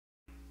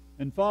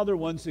And Father,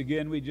 once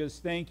again, we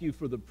just thank you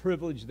for the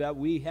privilege that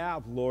we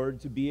have,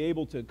 Lord, to be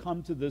able to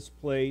come to this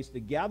place, to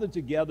gather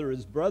together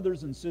as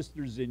brothers and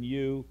sisters in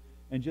you,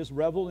 and just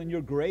revel in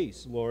your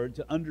grace, Lord,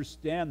 to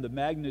understand the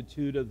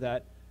magnitude of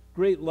that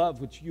great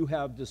love which you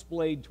have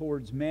displayed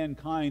towards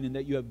mankind, and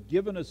that you have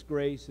given us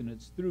grace, and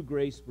it's through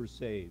grace we're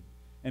saved.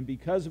 And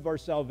because of our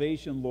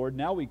salvation, Lord,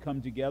 now we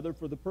come together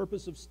for the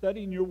purpose of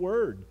studying your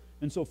word.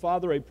 And so,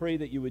 Father, I pray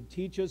that you would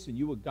teach us and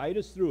you would guide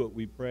us through it,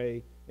 we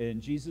pray. In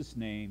Jesus'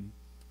 name,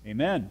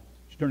 amen.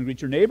 You turn and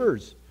greet your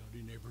neighbors.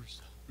 Howdy,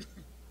 neighbors.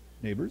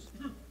 Neighbors.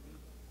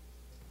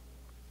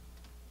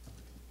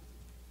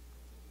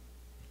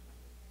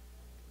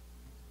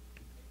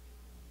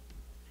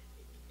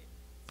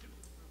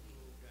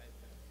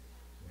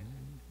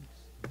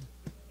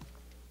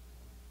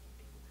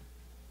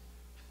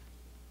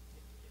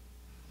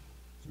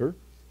 Sir?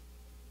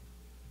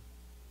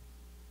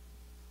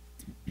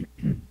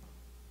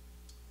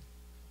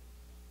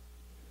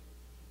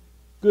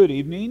 Good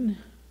evening.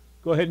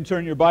 Go ahead and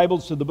turn your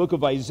Bibles to the book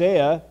of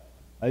Isaiah.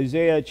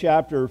 Isaiah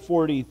chapter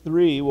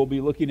 43. We'll be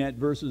looking at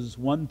verses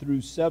 1 through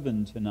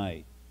 7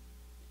 tonight.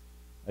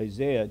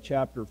 Isaiah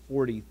chapter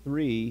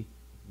 43,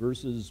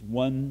 verses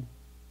 1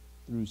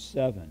 through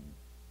 7.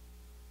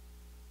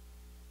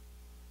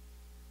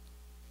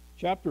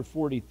 Chapter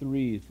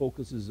 43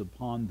 focuses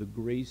upon the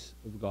grace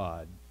of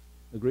God.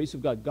 The grace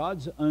of God,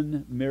 God's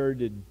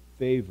unmerited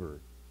favor.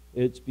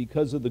 It's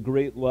because of the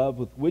great love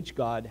with which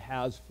God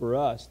has for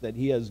us that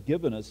he has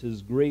given us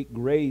his great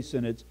grace,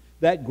 and it's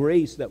that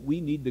grace that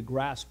we need to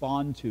grasp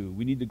onto.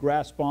 We need to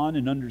grasp on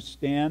and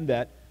understand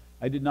that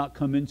I did not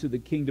come into the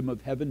kingdom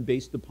of heaven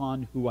based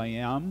upon who I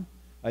am.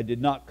 I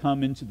did not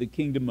come into the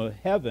kingdom of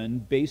heaven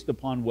based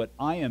upon what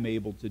I am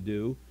able to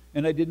do.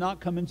 And I did not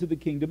come into the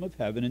kingdom of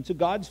heaven, into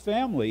God's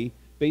family,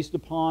 based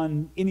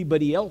upon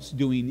anybody else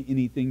doing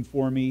anything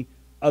for me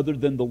other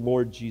than the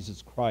Lord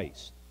Jesus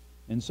Christ.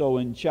 And so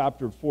in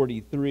chapter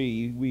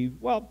 43,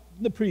 in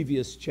the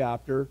previous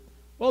chapter,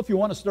 if you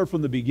want to start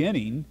from the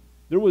beginning,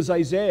 there was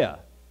Isaiah,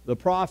 the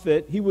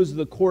prophet. He was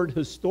the court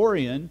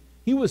historian.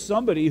 He was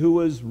somebody who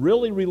was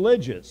really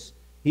religious.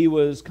 He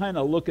was kind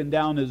of looking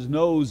down his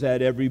nose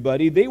at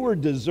everybody. They were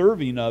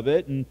deserving of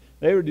it, and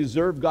they would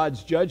deserve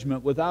God's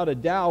judgment without a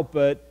doubt,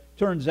 but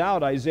turns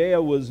out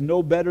Isaiah was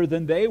no better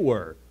than they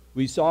were.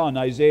 We saw in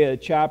Isaiah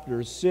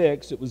chapter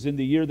 6, it was in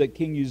the year that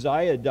King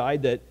Uzziah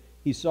died, that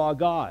he saw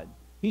God.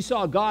 He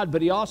saw God,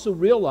 but he also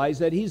realized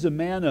that he's a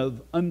man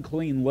of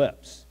unclean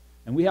lips.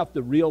 And we have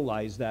to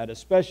realize that,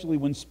 especially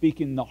when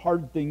speaking the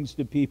hard things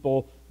to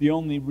people. The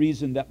only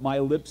reason that my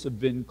lips have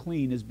been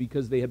clean is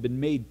because they have been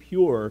made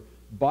pure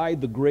by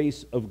the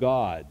grace of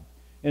God.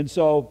 And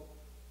so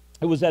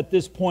it was at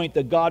this point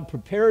that God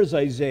prepares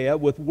Isaiah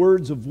with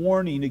words of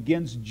warning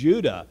against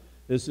Judah.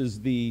 This is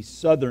the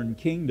southern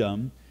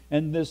kingdom.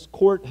 And this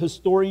court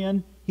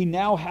historian, he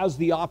now has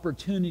the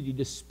opportunity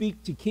to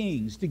speak to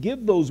kings, to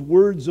give those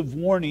words of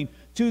warning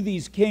to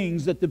these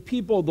kings that the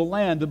people of the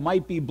land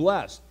might be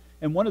blessed.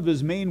 And one of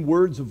his main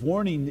words of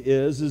warning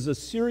is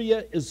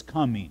Assyria is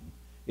coming.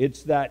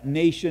 It's that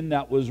nation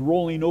that was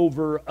rolling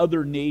over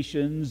other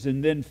nations,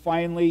 and then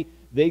finally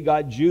they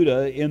got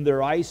Judah in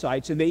their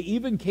eyesights, and they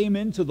even came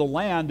into the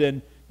land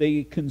and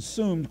they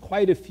consumed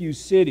quite a few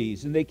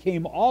cities, and they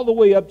came all the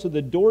way up to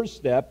the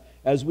doorstep,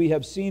 as we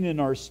have seen in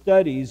our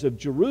studies, of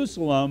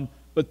Jerusalem,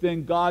 but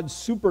then God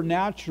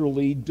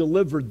supernaturally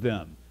delivered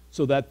them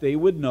so that they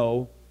would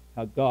know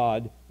how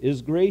God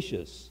is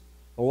gracious.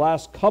 The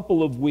last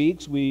couple of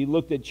weeks we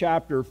looked at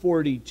chapter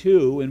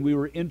 42, and we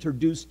were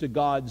introduced to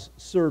God's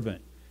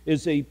servant.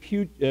 It's a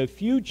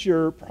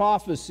future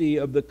prophecy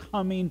of the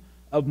coming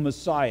of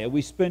Messiah.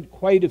 We spent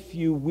quite a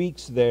few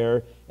weeks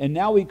there, and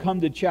now we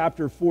come to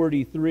chapter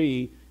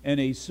 43, and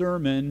a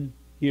sermon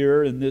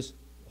here in this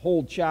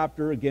whole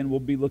chapter, again we'll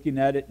be looking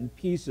at it in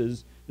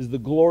pieces, is the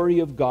glory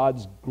of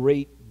God's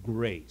great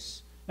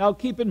grace. Now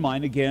keep in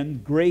mind,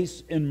 again,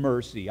 grace and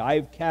mercy.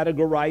 I've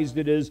categorized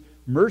it as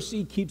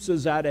mercy keeps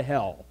us out of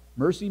hell.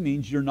 Mercy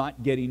means you're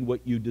not getting what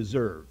you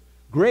deserve.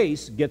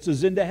 Grace gets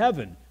us into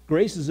heaven.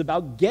 Grace is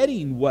about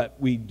getting what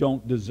we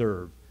don't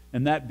deserve.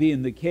 And that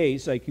being the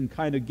case, I can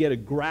kind of get a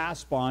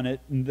grasp on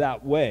it in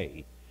that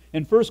way.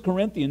 In 1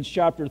 Corinthians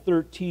chapter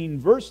 13,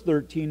 verse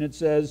 13, it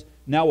says,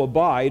 "Now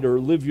abide," or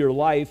live your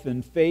life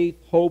in faith,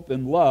 hope,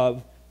 and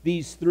love,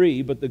 these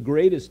three, but the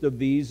greatest of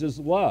these is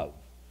love.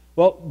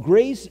 Well,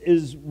 grace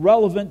is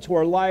relevant to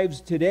our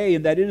lives today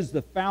in that it is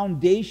the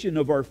foundation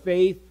of our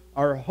faith,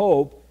 our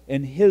hope,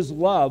 and His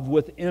love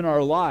within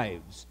our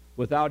lives.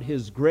 Without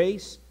His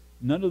grace,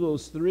 none of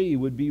those three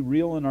would be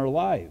real in our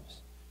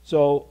lives.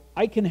 So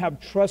I can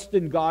have trust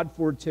in God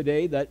for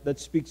today. That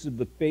speaks of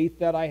the faith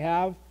that I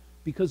have,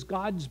 because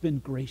God's been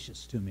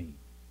gracious to me.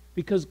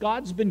 Because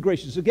God's been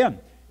gracious. Again,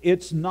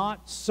 it's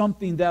not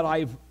something that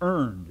I've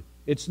earned.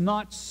 It's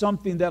not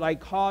something that I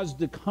caused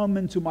to come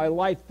into my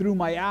life through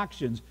my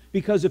actions.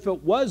 Because if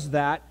it was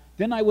that,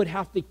 then I would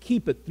have to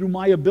keep it through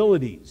my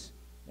abilities.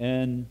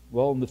 And,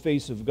 well, in the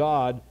face of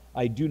God,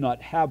 I do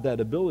not have that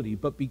ability.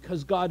 But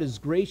because God is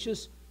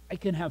gracious, I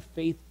can have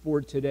faith for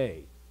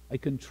today. I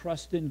can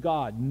trust in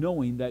God,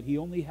 knowing that He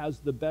only has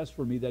the best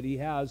for me, that He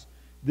has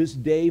this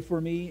day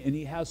for me, and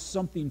He has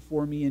something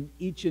for me in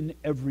each and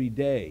every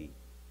day.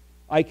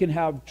 I can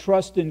have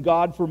trust in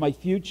God for my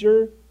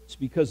future. It's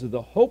because of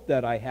the hope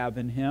that I have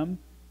in Him,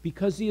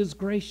 because He is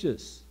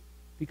gracious.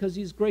 Because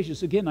He's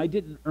gracious. Again, I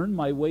didn't earn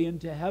my way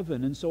into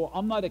heaven, and so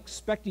I'm not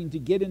expecting to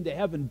get into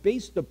heaven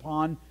based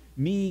upon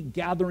me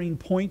gathering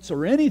points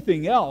or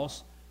anything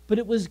else, but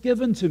it was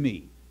given to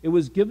me. It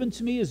was given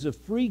to me as a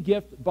free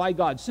gift by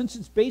God. Since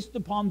it's based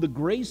upon the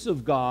grace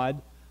of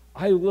God,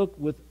 I look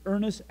with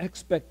earnest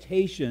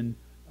expectation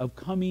of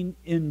coming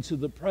into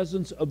the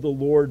presence of the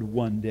Lord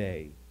one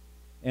day.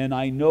 And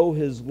I know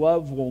His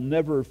love will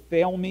never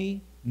fail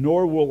me,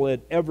 nor will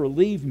it ever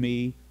leave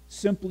me,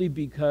 simply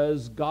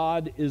because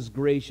God is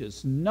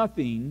gracious.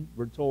 Nothing,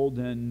 we're told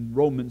in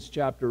Romans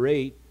chapter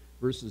 8,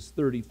 verses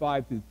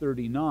 35 through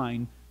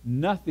 39,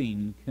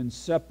 nothing can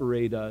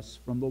separate us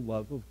from the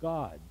love of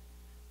God.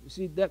 You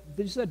see,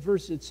 there's that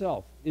verse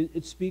itself.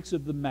 It speaks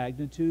of the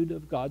magnitude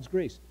of God's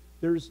grace.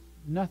 There's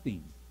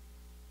nothing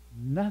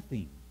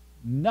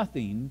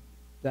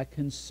that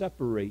can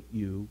separate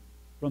you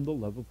from the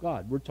love of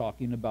God. We're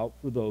talking about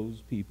for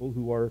those people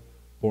who are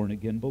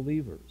born-again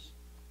believers.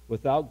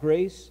 Without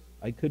grace,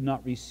 I could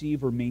not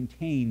receive or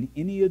maintain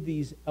any of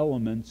these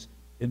elements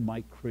in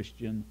my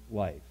Christian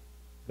life.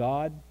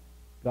 God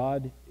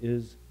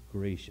is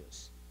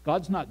gracious.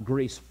 God's not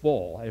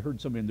graceful. I heard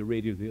somebody on the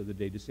radio the other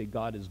day to say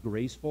God is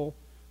graceful.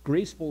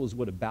 Graceful is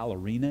what a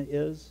ballerina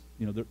is.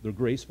 You know, they're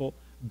graceful.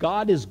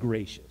 God is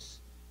gracious.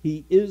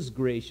 He is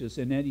gracious,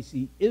 and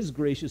He is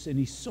gracious, and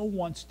He so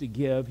wants to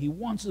give. He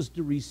wants us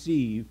to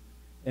receive.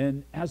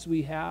 And as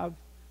we have,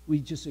 we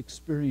just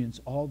experience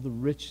all the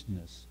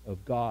richness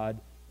of God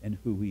and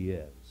who He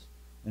is.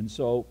 And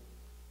so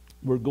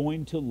we're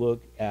going to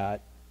look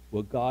at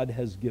what God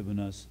has given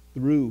us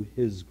through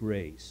His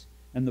grace.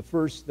 And the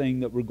first thing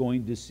that we're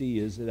going to see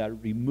is that it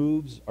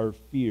removes our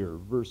fear.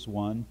 Verse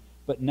 1,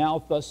 "But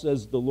now thus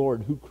says the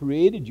Lord, who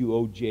created you,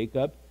 O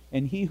Jacob,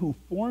 and He who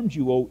formed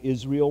you, O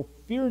Israel,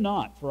 fear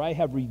not, for I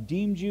have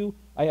redeemed you.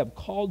 I have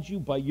called you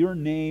by your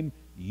name.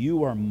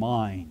 You are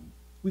mine."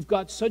 We've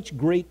got such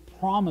great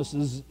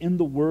promises in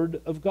the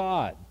Word of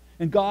God.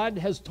 And God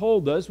has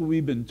told us,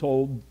 we've been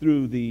told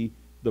through the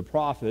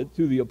prophet,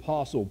 through the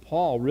Apostle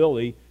Paul,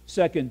 really,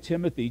 2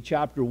 Timothy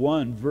chapter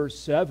 1, verse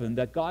 7,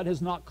 that God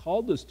has not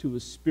called us to a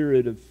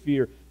spirit of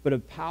fear, but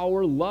of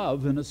power,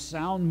 love, and a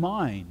sound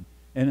mind.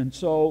 And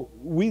so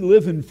we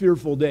live in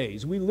fearful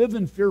days. We live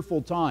in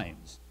fearful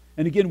times.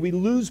 And again, we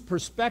lose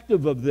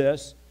perspective of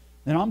this,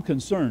 and I'm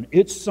concerned.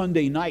 It's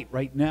Sunday night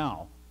right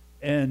now,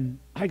 and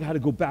I got to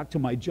go back to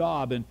my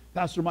job. And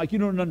Pastor Mike, you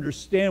don't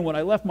understand. When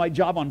I left my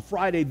job on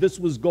Friday, this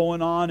was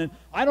going on, and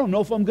I don't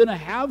know if I'm going to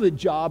have a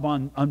job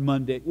on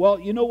Monday. Well,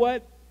 you know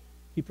what?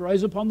 Keep your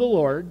eyes upon the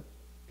Lord.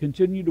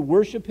 Continue to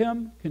worship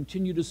Him.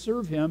 Continue to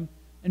serve Him.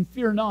 And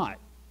fear not.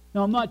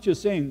 Now, I'm not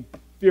just saying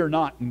fear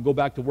not and go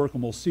back to work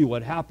and we'll see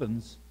what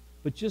happens.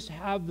 But just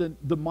have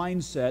the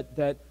mindset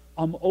that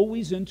I'm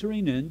always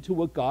entering into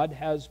what God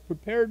has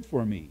prepared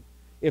for me.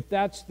 If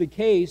that's the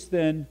case,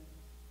 then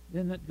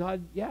that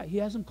God, He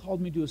hasn't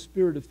called me to a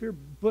spirit of fear,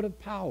 but of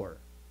power.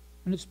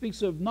 And it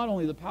speaks of not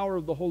only the power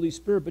of the Holy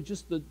Spirit, but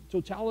just the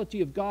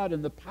totality of God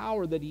and the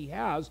power that He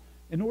has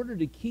in order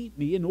to keep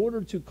me, in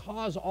order to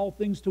cause all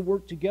things to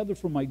work together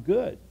for my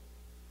good.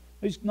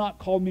 He's not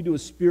called me to a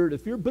spirit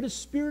of fear, but a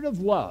spirit of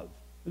love.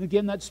 And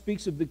again, that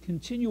speaks of the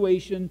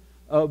continuation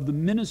of the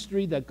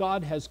ministry that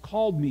God has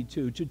called me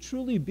to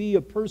truly be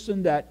a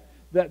person that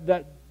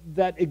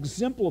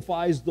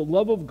exemplifies the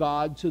love of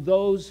God to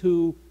those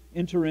who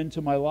enter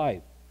into my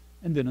life.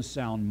 And then a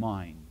sound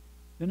mind.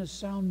 Then a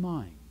sound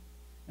mind.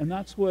 And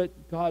that's what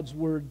God's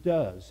Word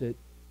does. It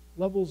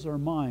levels our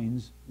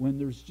minds when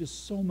there's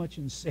just so much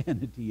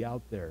insanity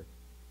out there,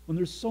 when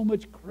there's so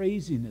much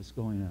craziness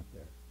going out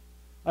there.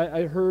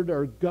 I heard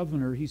our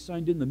governor, he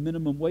signed in the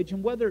minimum wage,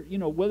 and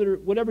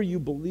whatever you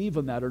believe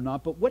in that or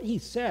not, but what he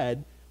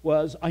said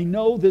was, I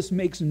know this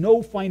makes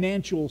no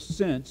financial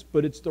sense,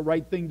 but it's the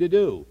right thing to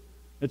do.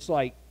 It's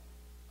like,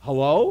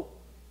 hello?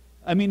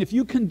 I mean, if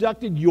you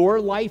conducted your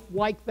life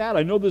like that,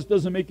 I know this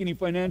doesn't make any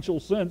financial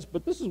sense,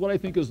 but this is what I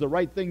think is the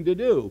right thing to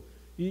do.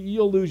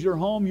 You'll lose your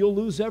home, you'll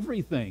lose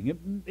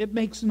everything. It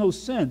makes no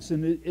sense,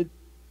 and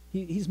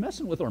he's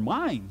messing with our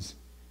minds.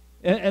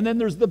 And then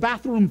there's the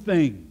bathroom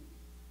thing.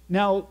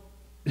 Now,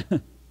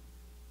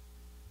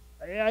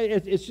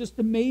 it's just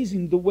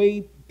amazing the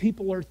way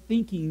people are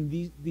thinking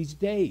these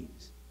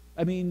days.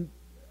 I mean,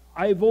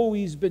 I've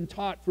always been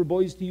taught for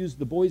boys to use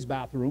the boys'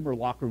 bathroom or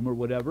locker room or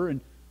whatever,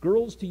 and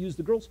girls to use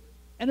the girls',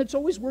 and it's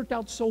always worked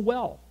out so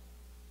well.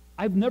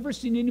 I've never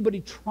seen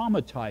anybody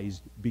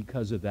traumatized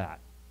because of that.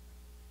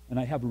 And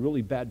I have a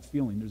really bad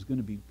feeling there's going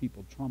to be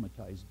people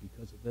traumatized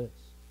because of this.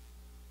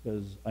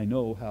 Because I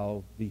know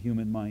how the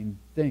human mind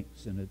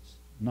thinks, and it's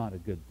not a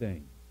good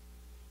thing.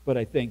 But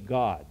I thank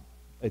God.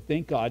 I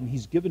thank God, and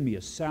He's given me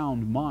a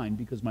sound mind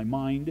because my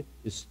mind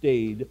is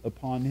stayed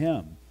upon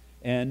Him.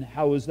 And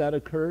how has that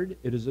occurred?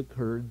 It has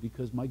occurred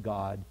because my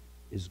God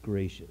is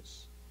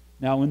gracious.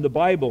 Now, in the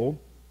Bible,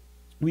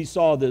 We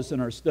saw this in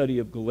our study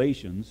of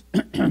Galatians.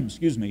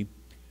 Excuse me.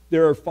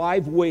 There are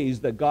 5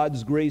 ways that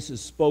God's grace is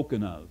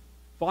spoken of.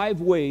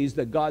 5 ways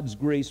that God's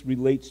grace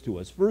relates to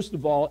us. First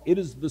of all, it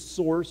is the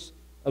source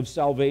of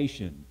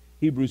salvation.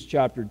 Hebrews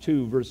chapter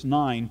 2, verse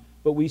 9.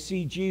 But we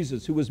see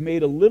Jesus, who was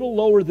made a little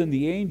lower than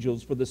the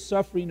angels for the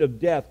suffering of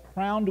death,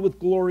 crowned with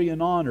glory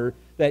and honor,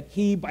 that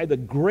he, by the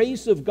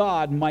grace of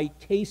God, might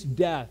taste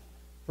death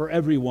for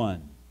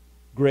everyone.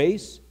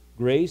 Grace,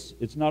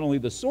 it's not only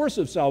the source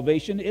of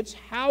salvation, it's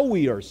how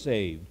we are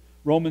saved.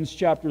 Romans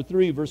chapter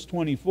 3, verse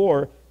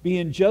 24,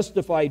 being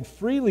justified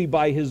freely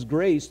by his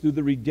grace through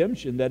the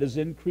redemption that is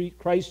in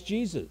Christ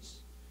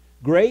Jesus.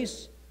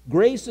 Grace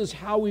is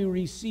how we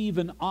receive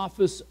an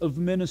office of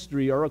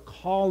ministry or a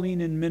calling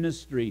in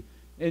ministry.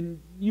 And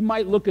you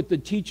might look at the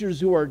teachers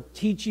who are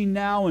teaching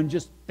now and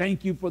just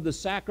thank you for the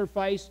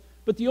sacrifice,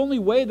 but the only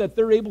way that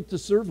they're able to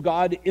serve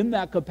God in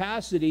that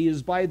capacity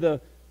is by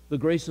the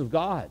grace of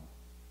God.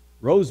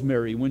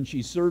 Rosemary, when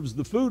she serves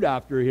the food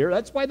after here,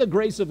 that's by the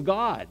grace of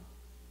God.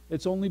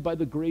 It's only by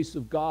the grace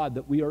of God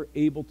that we are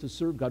able to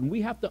serve God. And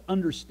we have to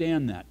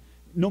understand that.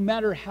 No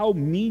matter how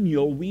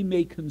menial we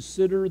may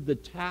consider the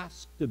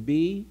task to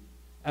be,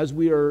 as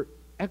we are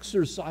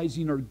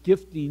exercising our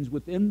giftings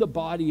within the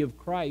body of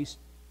Christ,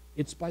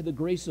 it's by the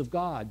grace of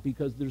God,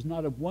 because there's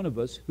not a one of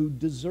us who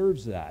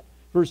deserves that.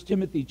 1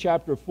 Timothy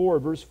chapter 4,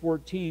 verse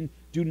 14,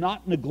 do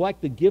not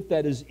neglect the gift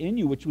that is in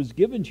you, which was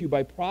given to you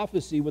by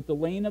prophecy with the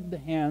laying of the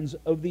hands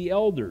of the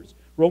elders.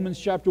 Romans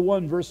chapter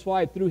 1, verse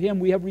 5, through him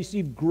we have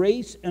received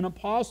grace and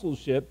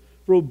apostleship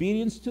for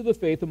obedience to the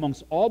faith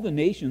amongst all the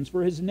nations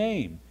for his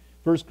name.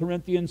 1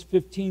 Corinthians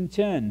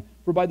 15:10,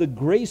 for by the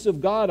grace of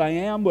God I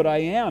am what I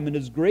am, and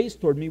his grace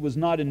toward me was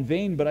not in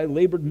vain, but I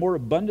labored more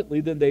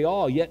abundantly than they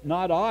all. Yet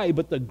not I,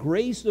 but the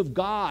grace of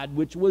God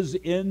which was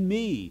in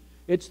me.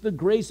 It's the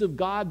grace of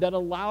God that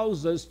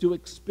allows us to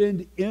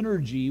expend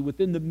energy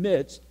within the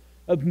midst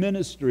of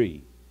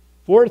ministry.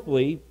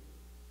 Fourthly,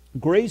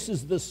 grace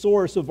is the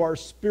source of our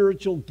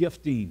spiritual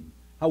gifting.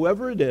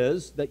 However it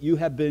is that you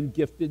have been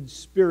gifted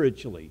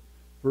spiritually.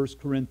 1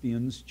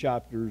 Corinthians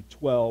chapter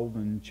 12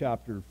 and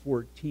chapter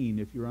 14.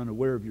 If you're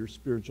unaware of your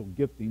spiritual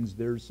giftings,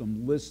 there's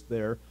some lists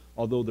there,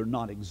 although they're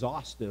not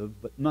exhaustive.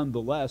 But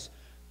nonetheless,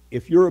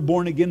 if you're a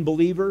born-again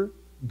believer,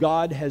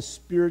 God has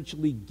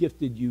spiritually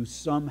gifted you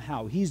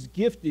somehow. He's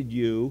gifted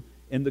you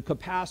in the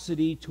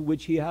capacity to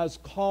which he has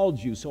called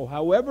you. So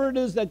however it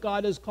is that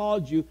God has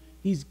called you,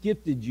 he's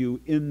gifted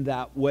you in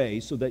that way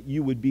so that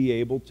you would be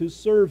able to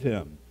serve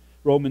him.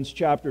 Romans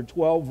chapter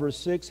 12, verse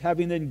 6,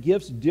 having then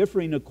gifts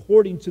differing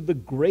according to the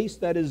grace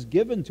that is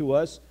given to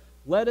us,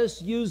 let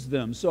us use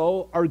them.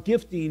 So our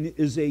gifting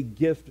is a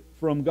gift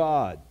from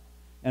God.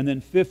 And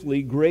then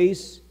fifthly,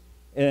 grace,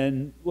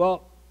 and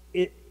well,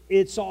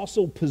 it's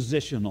also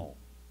positional.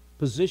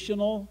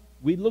 Positional,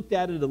 we looked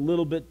at it a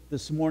little bit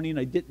this morning.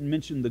 I didn't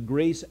mention the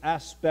grace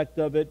aspect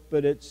of it,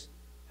 but it's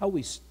how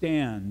we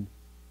stand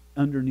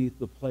underneath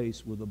the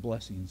place where the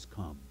blessings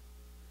come.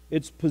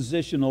 It's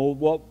positional.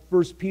 Well,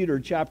 1 Peter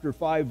chapter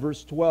 5,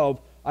 verse 12,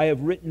 I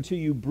have written to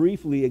you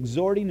briefly,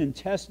 exhorting and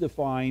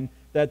testifying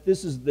that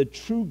this is the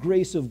true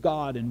grace of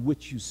God in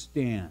which you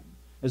stand.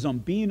 As I'm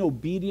being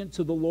obedient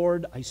to the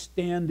Lord, I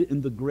stand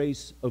in the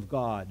grace of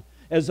God.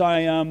 As I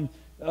am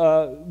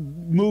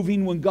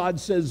moving when God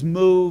says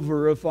move,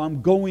 or if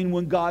I'm going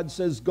when God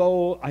says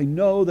go, I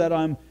know that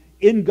I'm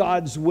in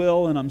God's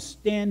will and I'm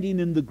standing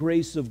in the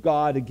grace of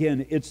God.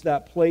 Again, it's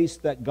that place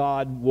that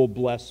God will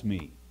bless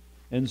me.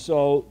 And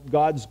so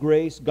God's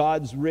grace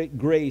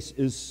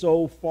is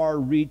so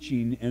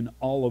far-reaching in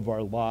all of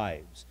our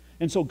lives.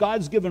 And so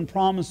God's given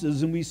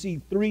promises, and we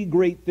see 3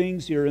 great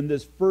things here in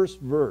this first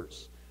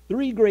verse.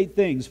 3 great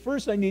things.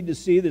 First, I need to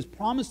see this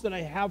promise that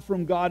I have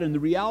from God, and the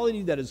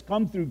reality that has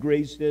come through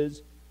grace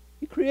is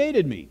he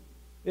created me.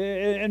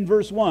 In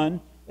verse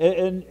 1,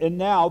 and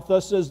now,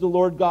 thus says the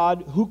Lord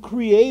God, who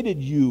created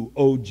you,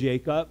 O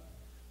Jacob.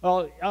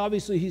 Well,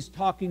 obviously he's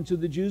talking to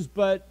the Jews,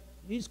 but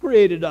he's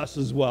created us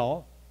as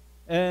well.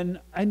 And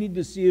I need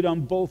to see it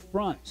on both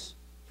fronts.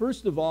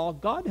 First of all,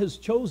 God has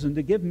chosen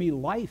to give me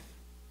life.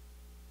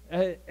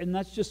 And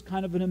that's just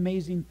kind of an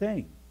amazing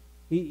thing.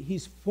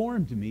 He's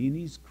formed me and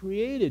he's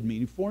created me.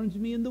 He formed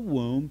me in the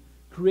womb,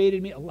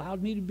 created me,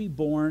 allowed me to be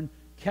born,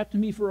 kept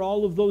me for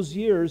all of those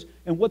years.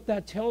 And what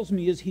that tells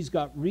me is he's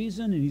got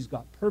reason and he's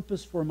got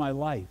purpose for my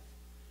life.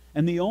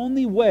 And the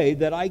only way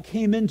that I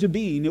came into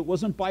being, it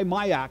wasn't by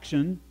my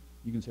action.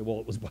 You can say, well,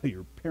 it was by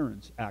your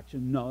parents'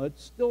 action. No,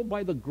 it's still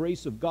by the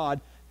grace of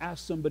God.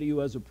 Ask somebody who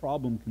has a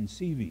problem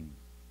conceiving.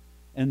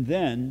 And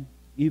then,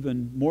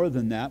 even more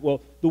than that,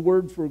 well, the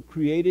word for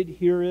created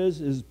here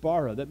is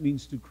bara. That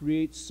means to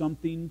create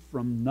something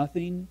from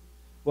nothing.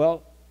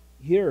 Well,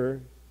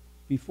 here,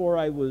 before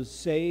I was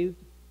saved,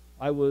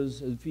 I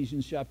was,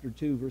 Ephesians chapter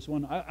 2, verse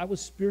 1, I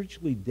was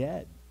spiritually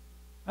dead.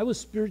 I was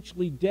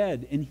spiritually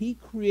dead, and he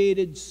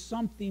created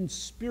something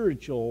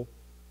spiritual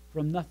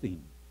from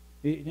nothing.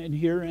 And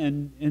here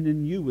and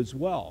in you as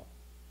well.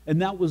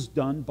 And that was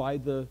done by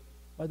the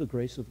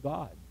grace of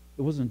God.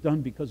 It wasn't done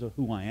because of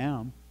who I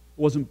am.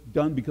 It wasn't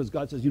done because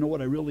God says, you know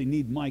what, I really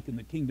need Mike in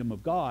the kingdom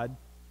of God.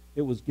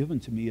 It was given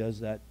to me as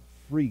that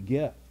free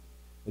gift.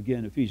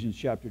 Again, Ephesians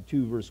chapter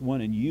 2, verse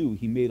 1, and you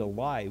he made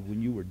alive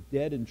when you were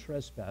dead in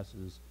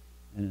trespasses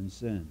and in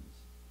sins.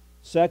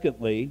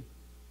 Secondly,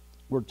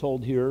 we're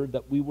told here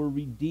that we were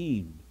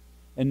redeemed.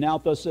 And now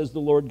thus says the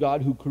Lord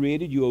God, who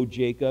created you, O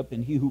Jacob,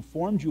 and he who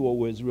formed you,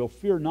 O Israel,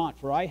 fear not,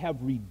 for I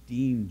have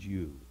redeemed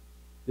you.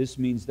 This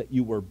means that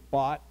you were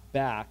bought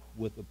back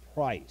with a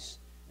price.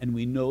 And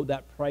we know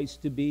that price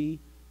to be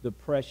the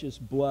precious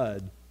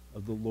blood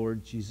of the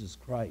Lord Jesus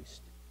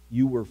Christ.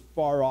 You were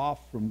far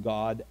off from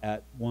God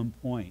at one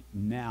point.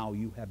 Now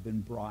you have been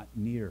brought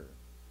near.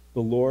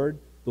 The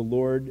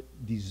Lord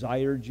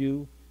desired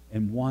you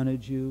and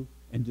wanted you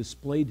and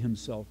displayed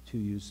himself to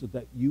you so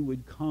that you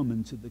would come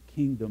into the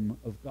kingdom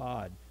of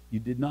God. You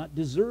did not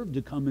deserve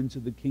to come into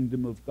the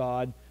kingdom of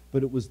God,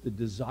 but it was the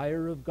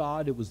desire of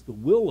God, it was the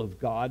will of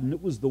God, and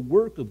it was the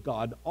work of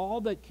God,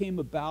 all that came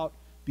about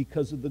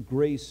because of the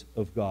grace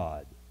of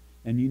God.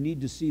 And you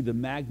need to see the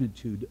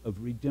magnitude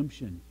of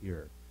redemption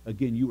here.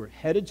 Again, you were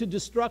headed to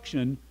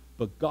destruction,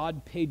 but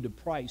God paid the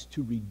price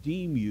to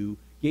redeem you,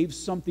 gave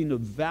something of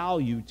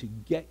value to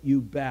get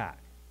you back.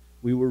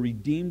 We were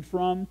redeemed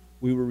from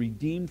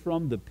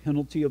the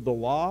penalty of the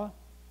law,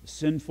 the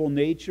sinful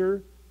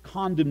nature,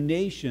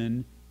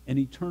 condemnation, and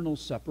eternal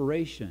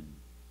separation.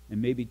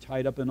 And maybe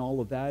tied up in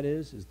all of that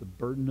is the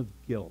burden of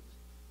guilt.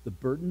 The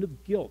burden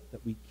of guilt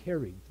that we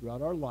carried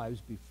throughout our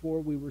lives before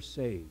we were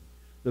saved.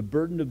 The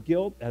burden of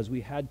guilt as we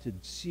had to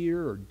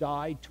sear or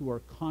die to our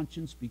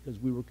conscience because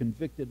we were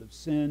convicted of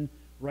sin,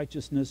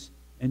 righteousness,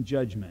 and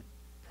judgment.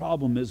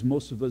 Problem is,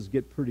 most of us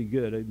get pretty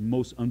good.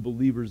 Most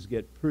unbelievers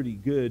get pretty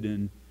good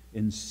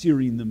in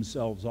searing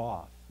themselves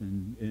off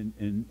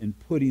and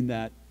putting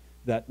that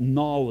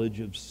knowledge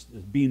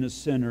of being a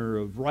sinner,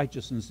 of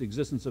righteousness, the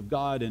existence of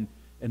God, and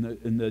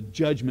the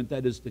judgment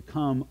that is to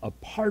come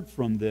apart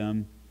from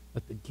them.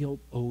 But the guilt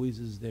always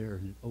is there,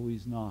 and it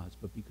always gnaws.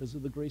 But because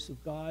of the grace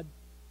of God,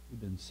 we've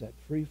been set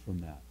free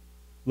from that.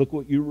 Look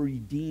what you were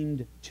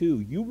redeemed to.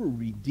 You were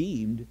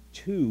redeemed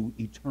to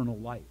eternal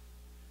life.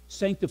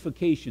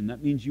 Sanctification,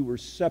 that means you were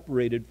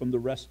separated from the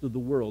rest of the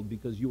world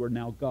because you are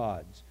now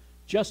God's.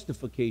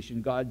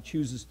 Justification, God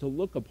chooses to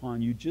look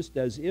upon you just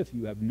as if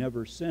you have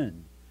never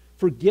sinned.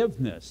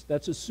 Forgiveness,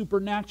 that's a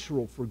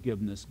supernatural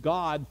forgiveness.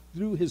 God,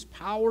 through his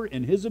power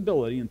and his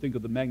ability, and think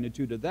of the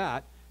magnitude of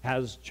that,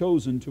 has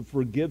chosen to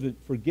forgive you.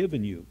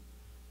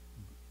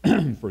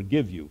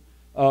 Forgive you.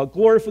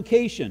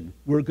 Glorification,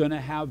 we're going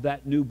to have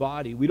that new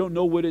body. We don't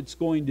know what it's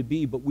going to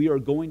be, but we are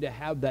going to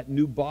have that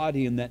new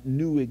body and that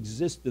new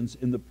existence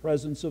in the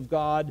presence of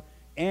God.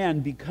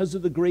 And because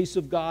of the grace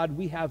of God,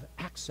 we have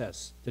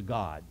access to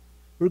God.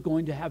 We're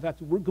going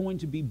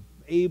to be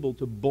able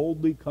to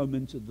boldly come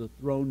into the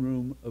throne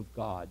room of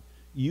God.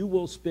 You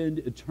will spend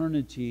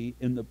eternity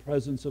in the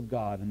presence of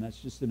God, and that's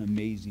just an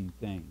amazing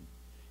thing.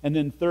 And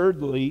then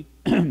thirdly,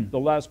 the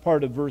last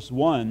part of verse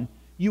 1,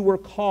 you were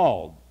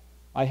called.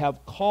 I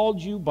have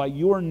called you by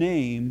your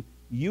name,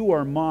 you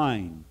are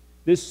mine.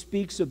 This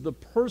speaks of the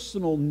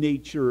personal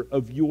nature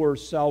of your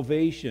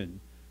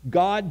salvation.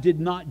 God did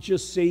not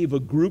just save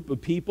a group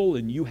of people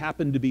and you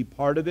happen to be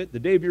part of it. The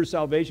day of your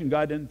salvation,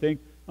 God didn't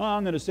think, oh,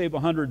 I'm going to save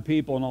 100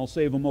 people and I'll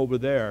save them over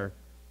there.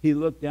 He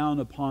looked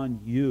down upon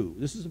you.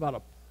 This is about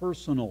a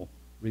personal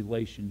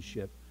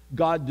relationship.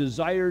 God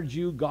desired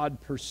you,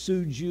 God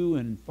pursued you,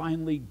 and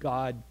finally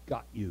God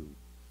got you.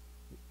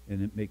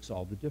 And it makes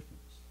all the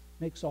difference.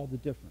 Makes all the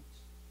difference.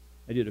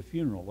 I did a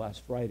funeral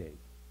last Friday.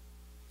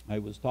 I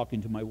was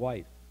talking to my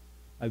wife.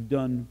 I've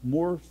done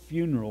more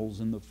funerals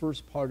in the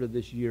first part of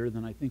this year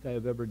than I think I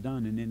have ever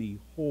done in any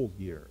whole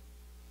year.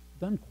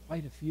 I've done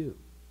quite a few.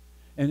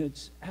 And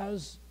it's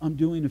as I'm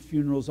doing the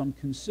funerals, I'm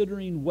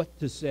considering what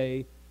to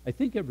say. I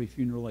think every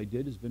funeral I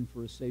did has been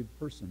for a saved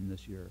person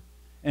this year.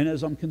 And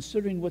as I'm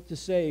considering what to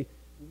say,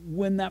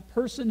 when that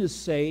person is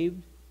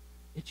saved,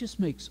 it just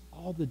makes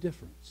all the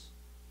difference.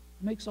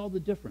 It makes all the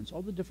difference.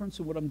 All the difference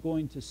in what I'm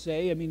going to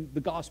say. I mean, the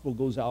gospel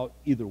goes out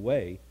either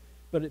way,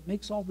 but it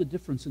makes all the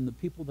difference in the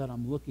people that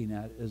I'm looking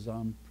at as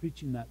I'm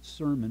preaching that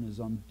sermon, as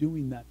I'm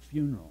doing that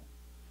funeral.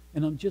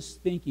 And I'm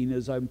just thinking,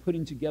 as I'm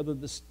putting together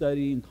the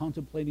study and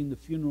contemplating the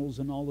funerals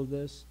and all of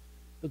this,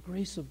 the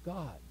grace of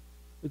God.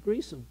 The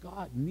grace of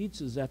God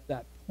meets us at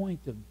that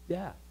point of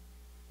death.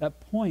 That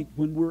point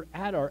when we're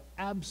at our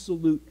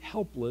absolute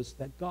helpless,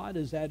 that God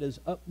is at his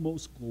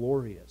utmost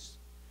glorious.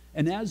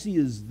 And as he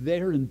is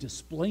there and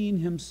displaying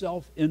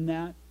himself in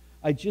that,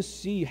 I just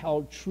see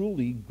how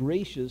truly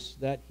gracious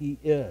that he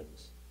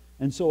is.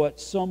 And so at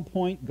some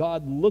point,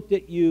 God looked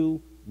at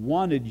you,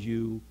 wanted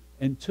you,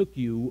 and took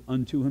you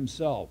unto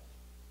himself.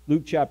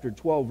 Luke chapter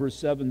 12, verse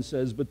 7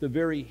 says, but the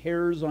very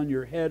hairs on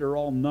your head are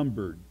all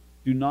numbered.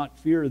 Do not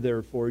fear,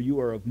 therefore, you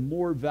are of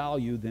more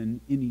value than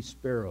any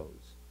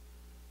sparrows.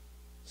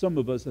 Some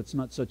of us, that's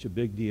not such a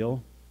big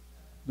deal.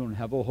 Don't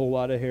have a whole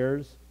lot of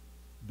hairs,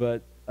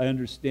 but I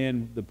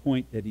understand the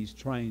point that he's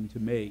trying to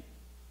make.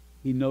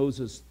 He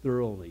knows us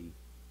thoroughly.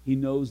 He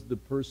knows the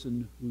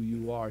person who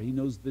you are. He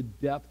knows the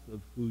depth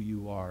of who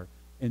you are.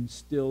 and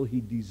still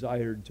he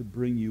desired to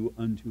bring you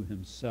unto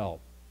himself.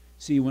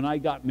 See, when I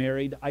got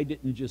married, I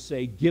didn't just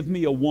say, give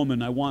me a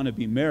woman, I want to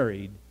be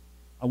married.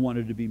 I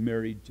wanted to be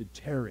married to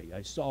Terry.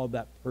 I saw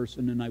that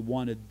person and I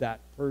wanted that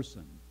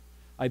person.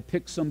 I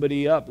picked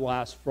somebody up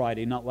last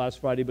Friday, not last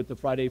Friday, but the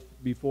Friday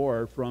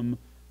before, from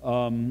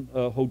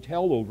a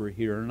hotel over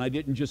here. And I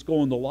didn't just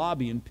go in the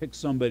lobby and pick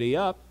somebody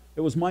up.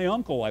 It was my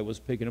uncle I was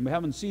picking him. I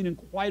haven't seen in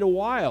quite a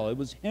while. It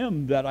was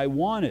him that I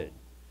wanted.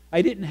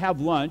 I didn't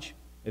have lunch,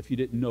 if you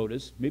didn't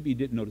notice. Maybe you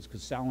didn't notice,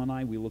 because Sal and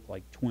I, we look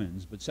like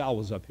twins. But Sal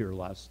was up here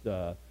last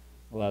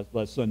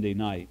Sunday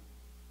night.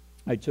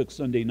 I took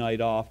Sunday night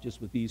off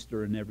just with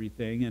Easter and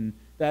everything, and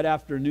that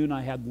afternoon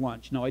I had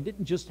lunch. Now, I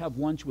didn't just have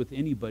lunch with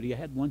anybody. I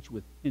had lunch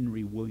with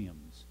Henry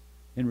Williams.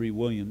 Henry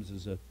Williams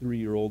is a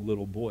 3-year-old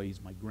little boy.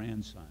 He's my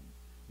grandson.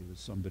 He was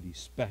somebody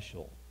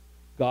special.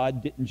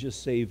 God didn't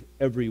just save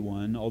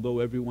everyone, although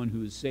everyone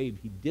who is saved,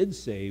 he did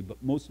save,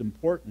 but most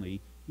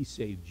importantly, he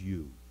saved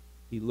you.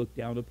 He looked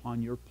down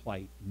upon your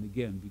plight, and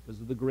again,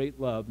 because of the great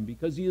love, and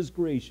because he is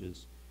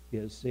gracious, he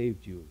has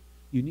saved you.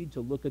 You need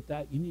to look at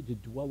that. You need to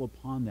dwell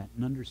upon that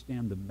and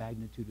understand the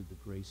magnitude of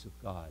the grace of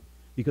God.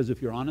 Because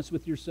if you're honest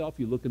with yourself,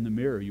 you look in the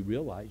mirror, you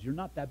realize you're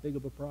not that big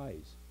of a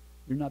prize.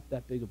 You're not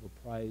that big of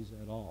a prize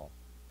at all.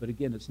 But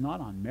again, it's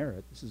not on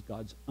merit. This is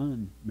God's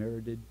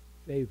unmerited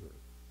favor,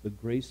 the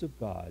grace of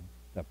God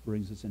that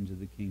brings us into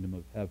the kingdom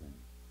of heaven.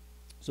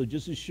 So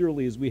just as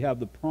surely as we have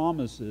the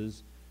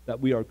promises that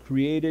we are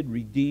created,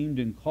 redeemed,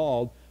 and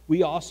called,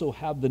 we also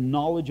have the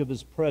knowledge of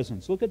his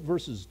presence. Look at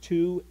verses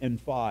 2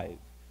 and 5.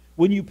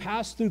 When you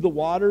pass through the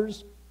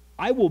waters,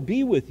 I will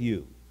be with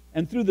you,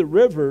 and through the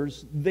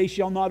rivers, they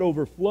shall not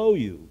overflow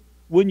you.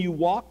 When you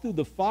walk through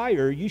the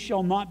fire, you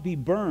shall not be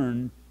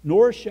burned,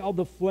 nor shall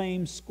the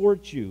flame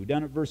scorch you.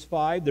 Down at verse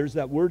 5, there's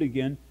that word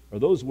again, or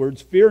those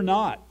words, fear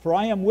not, for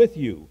I am with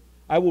you.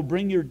 I will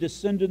bring your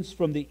descendants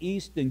from the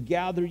east and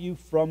gather you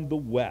from the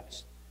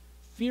west.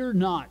 Fear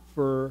not,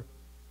 for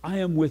I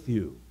am with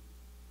you.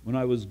 When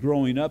I was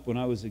growing up, when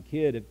I was a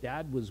kid, if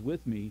Dad was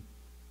with me,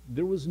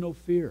 there was no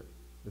fear.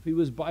 If he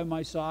was by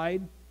my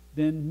side,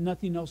 then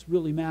nothing else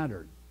really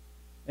mattered.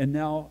 And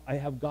now I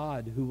have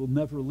God who will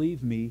never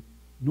leave me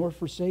nor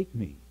forsake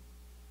me.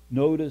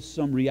 Notice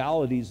some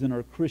realities in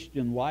our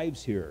Christian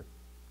lives here.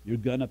 You're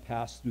going to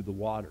pass through the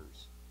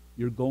waters.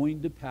 You're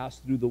going to pass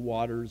through the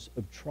waters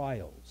of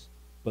trials.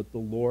 But the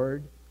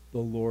Lord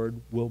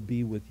will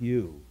be with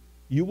you.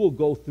 You will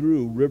go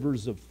through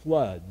rivers of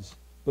floods,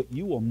 but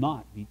you will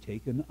not be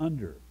taken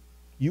under.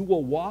 You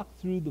will walk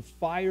through the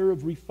fire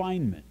of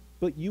refinement,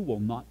 but you will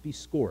not be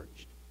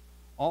scorched.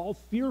 All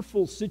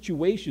fearful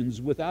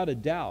situations without a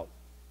doubt,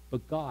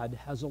 but God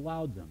has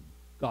allowed them.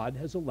 God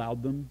has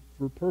allowed them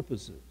for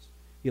purposes.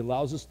 He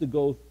allows us to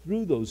go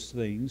through those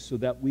things so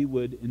that we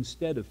would,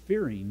 instead of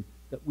fearing,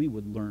 that we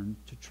would learn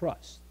to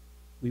trust.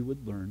 We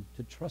would learn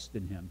to trust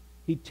in him.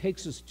 He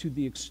takes us to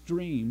the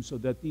extreme so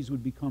that these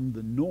would become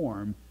the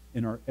norm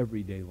in our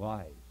everyday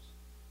lives.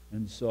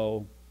 And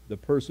so the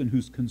person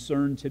who's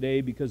concerned today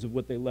because of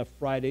what they left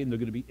Friday and they're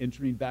going to be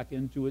entering back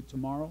into it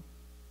tomorrow,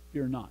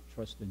 fear not,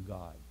 trust in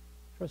God.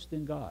 Trust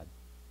in God.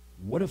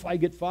 What if I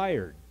get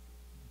fired?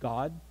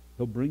 God,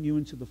 he'll bring you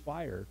into the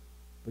fire,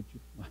 but you,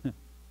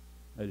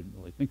 I didn't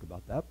really think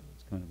about that, but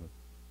it's kind of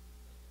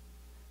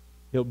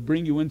he'll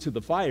bring you into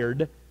the fire,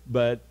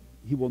 but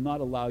he will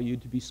not allow you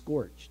to be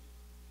scorched.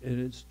 And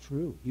it's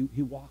true.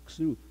 He walks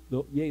through.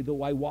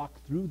 Though I walk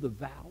through the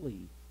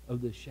valley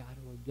of the shadow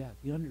of death.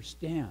 He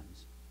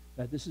understands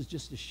that this is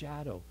just a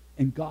shadow.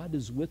 And God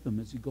is with him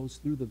as he goes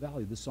through the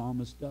valley. The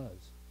psalmist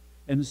does.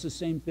 And it's the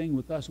same thing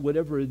with us.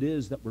 Whatever it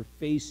is that we're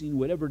facing,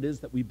 whatever it is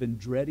that we've been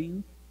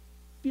dreading,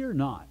 fear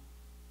not.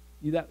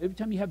 Every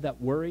time you have that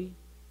worry,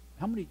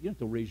 how many, you don't have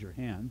to raise your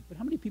hand, but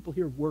how many people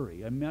here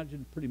worry? I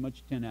imagine pretty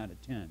much 10 out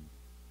of 10.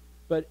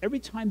 But every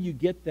time you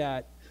get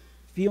that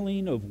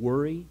feeling of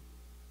worry,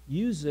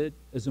 use it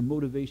as a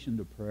motivation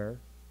to prayer,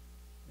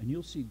 and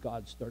you'll see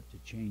God start to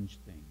change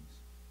things.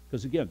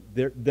 Because again,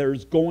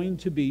 there's going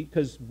to be,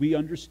 because we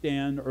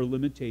understand our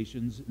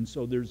limitations, and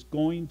so there's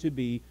going to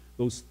be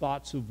those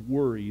thoughts of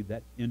worry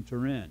that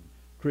enter in.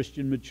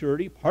 Christian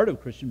maturity, part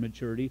of Christian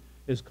maturity,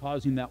 is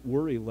causing that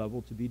worry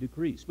level to be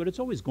decreased. But it's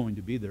always going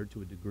to be there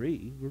to a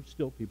degree. We're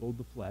still people of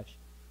the flesh.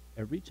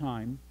 Every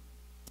time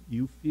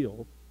you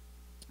feel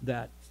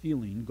that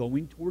feeling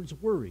going towards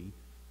worry,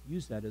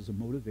 use that as a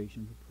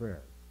motivation for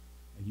prayer.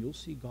 And you'll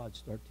see God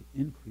start to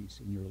increase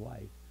in your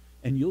life.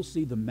 And you'll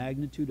see the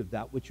magnitude of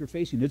that which you're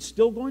facing. It's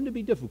still going to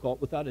be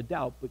difficult, without a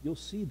doubt, but you'll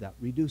see that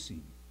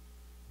reducing.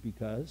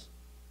 Because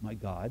my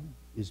God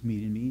is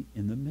meeting me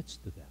in the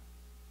midst of that.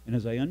 And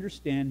as I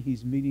understand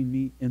he's meeting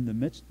me in the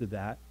midst of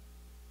that,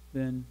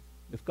 then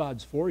if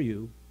God's for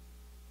you,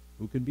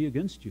 who can be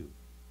against you?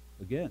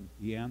 Again,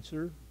 the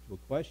answer to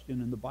a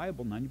question in the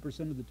Bible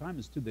 90% of the time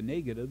is to the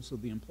negative. So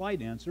the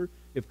implied answer,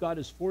 if God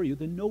is for you,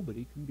 then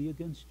nobody can be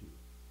against you.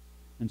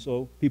 And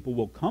so people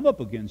will come up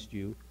against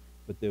you,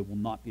 but they will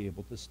not be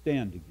able to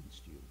stand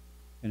against you.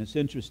 And it's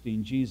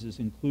interesting, Jesus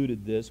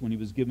included this when he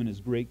was given his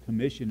Great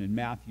Commission in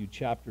Matthew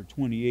chapter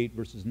 28,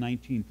 verses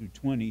 19 through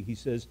 20. He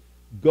says,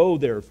 Go,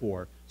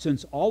 therefore.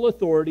 Since all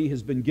authority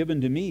has been given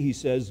to me, he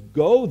says,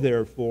 go,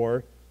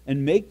 therefore,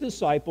 and make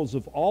disciples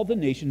of all the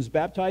nations,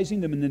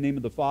 baptizing them in the name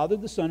of the Father,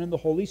 the Son, and the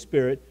Holy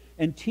Spirit,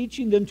 and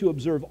teaching them to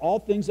observe all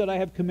things that I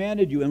have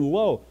commanded you. And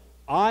lo,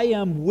 I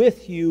am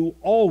with you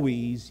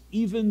always,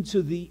 even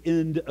to the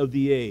end of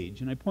the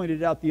age. And I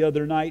pointed out the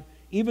other night,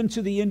 even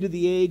to the end of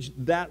the age,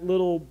 that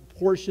little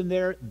portion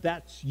there,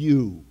 that's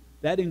you.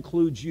 That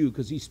includes you,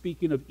 because he's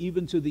speaking of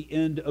even to the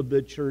end of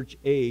the church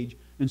age.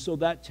 And so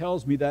that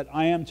tells me that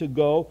I am to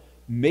go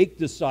make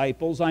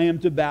disciples, I am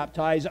to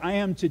baptize, I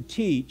am to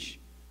teach.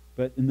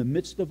 But in the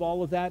midst of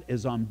all of that,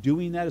 as I'm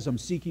doing that, as I'm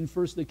seeking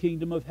first the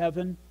kingdom of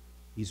heaven,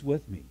 he's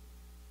with me.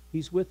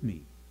 He's with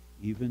me,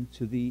 even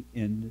to the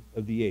end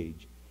of the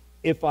age.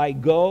 If I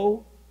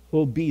go,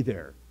 he'll be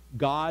there.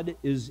 God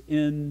is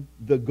in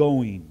the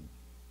going.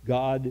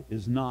 God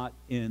is not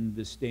in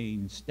the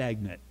staying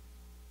stagnant.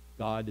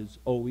 God is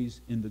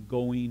always in the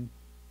going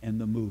and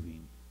the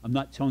moving. I'm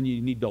not telling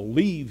you need to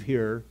leave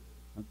here,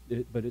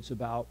 but it's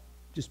about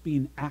just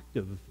being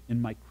active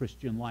in my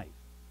Christian life.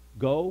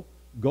 Go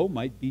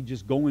might be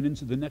just going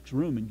into the next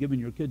room and giving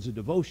your kids a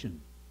devotion.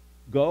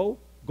 Go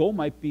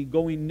might be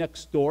going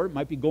next door,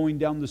 might be going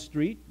down the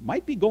street,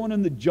 might be going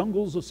in the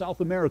jungles of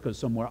South America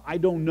somewhere. I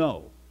don't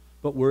know.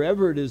 But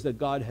wherever it is that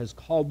God has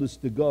called us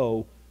to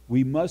go,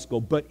 we must go.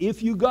 But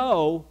if you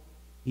go,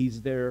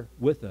 he's there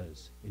with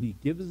us. And he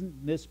gives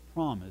this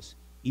promise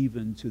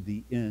even to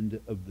the end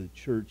of the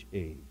church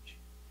age.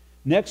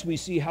 Next, we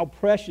see how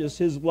precious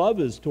his love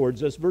is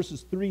towards us,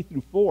 verses 3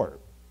 through 4.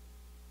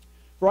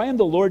 For I am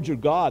the Lord your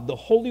God, the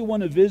Holy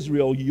One of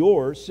Israel,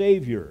 your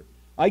Savior.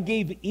 I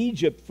gave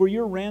Egypt for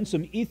your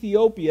ransom,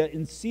 Ethiopia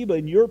and Seba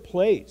in your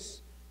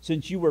place.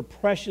 Since you were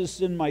precious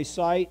in my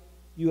sight,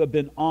 you have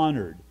been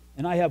honored,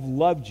 and I have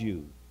loved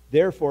you.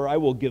 Therefore, I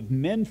will give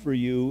men for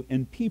you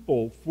and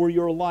people for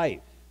your life.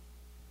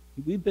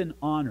 We've been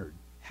honored.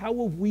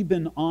 How have we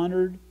been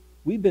honored?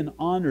 We've been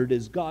honored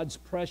as God's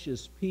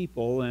precious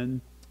people.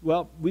 And,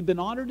 well, we've been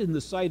honored in the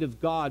sight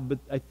of God, but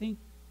I think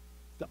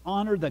the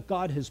honor that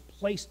God has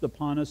placed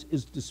upon us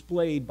is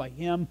displayed by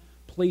him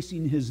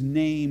placing his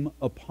name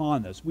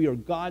upon us. We are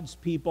God's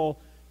people,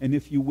 and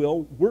if you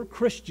will, we're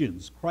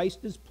Christians.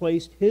 Christ has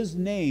placed his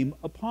name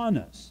upon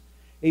us.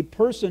 A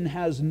person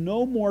has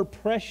no more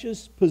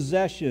precious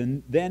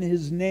possession than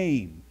his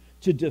name.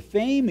 To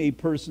defame a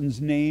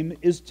person's name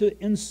is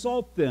to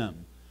insult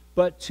them,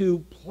 but to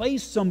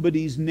place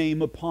somebody's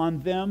name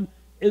upon them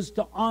is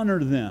to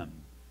honor them.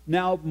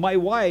 Now, my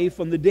wife,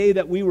 on the day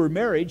that we were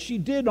married, she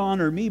did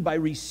honor me by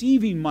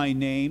receiving my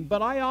name,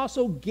 but I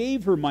also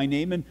gave her my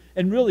name,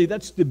 and really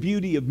that's the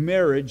beauty of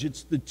marriage.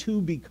 It's the two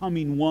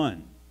becoming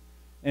one.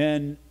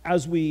 And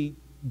as we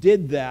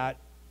did that,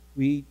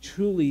 we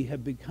truly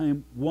have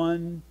become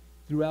one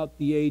throughout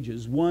the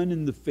ages, one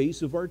in the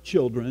face of our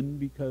children,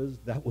 because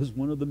that was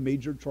one of the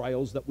major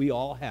trials that we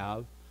all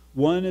have,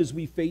 one as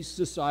we face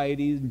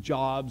society and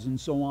jobs and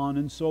so on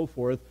and so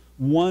forth,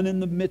 one in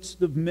the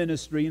midst of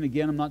ministry, and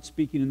again, I'm not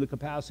speaking in the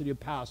capacity of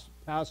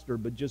pastor,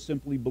 but just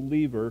simply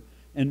believer,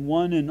 and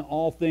one in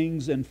all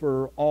things and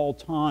for all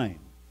time.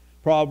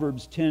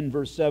 Proverbs 10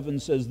 verse 7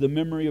 says, the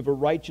memory of a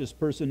righteous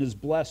person is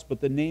blessed,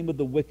 but the name of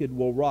the wicked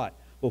will rot.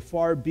 Well,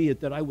 far be it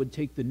that I would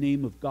take the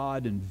name of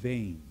God in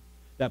vain,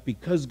 that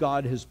because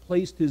God has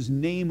placed his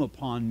name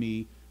upon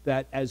me,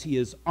 that as he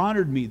has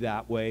honored me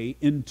that way,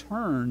 in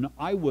turn,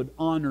 I would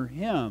honor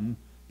him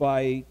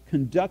by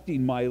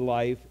conducting my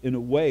life in a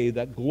way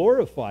that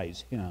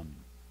glorifies him.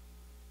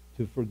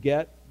 To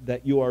forget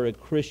that you are a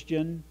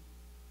Christian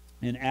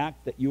and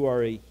act that you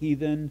are a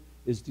heathen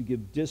is to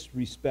give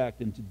disrespect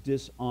and to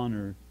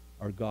dishonor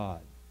our God.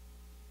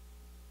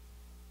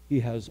 He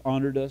has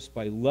honored us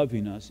by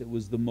loving us. It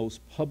was the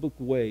most public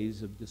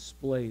ways of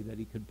display that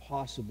he could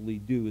possibly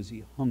do as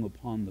he hung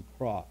upon the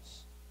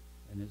cross.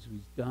 And as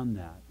he's done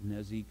that, and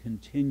as he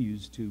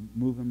continues to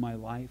move in my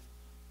life,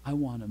 I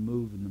want to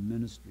move in the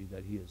ministry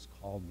that he has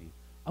called me.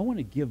 I want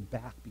to give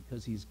back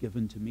because he's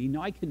given to me.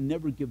 Now, I can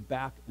never give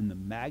back in the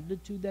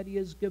magnitude that he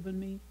has given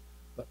me,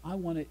 but I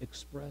want to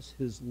express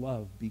his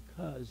love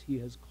because he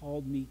has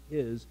called me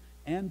his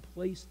and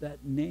placed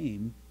that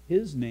name,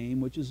 his name,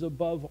 which is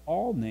above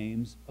all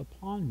names,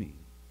 upon me.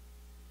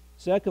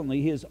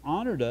 Secondly, he has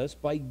honored us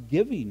by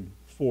giving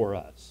for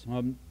us.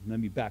 Let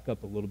me back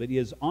up a little bit. He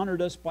has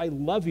honored us by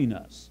loving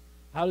us.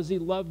 How does he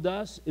love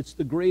us? It's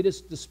the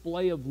greatest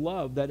display of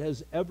love that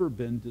has ever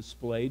been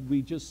displayed.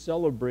 We just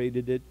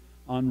celebrated it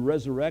on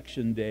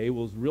Resurrection Day. It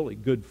was really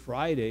Good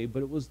Friday,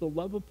 but it was the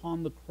love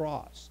upon the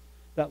cross.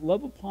 That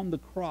love upon the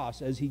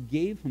cross as he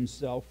gave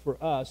himself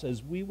for us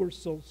as we were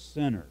still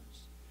sinners.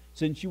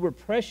 Since you were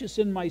precious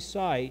in my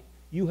sight,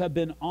 you have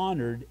been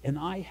honored, and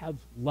I have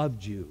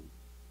loved you.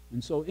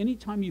 And so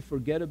anytime you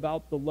forget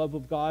about the love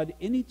of God,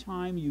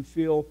 anytime you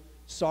feel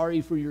sorry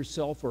for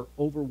yourself or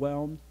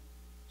overwhelmed,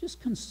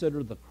 just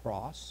consider the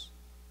cross.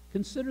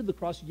 Consider the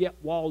cross, yet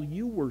while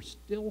you were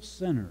still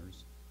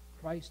sinners,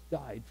 Christ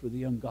died for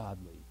the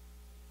ungodly.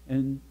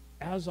 And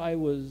as I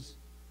was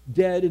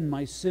dead in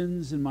my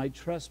sins and my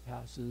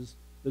trespasses,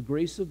 the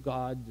grace of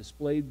God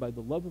displayed by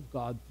the love of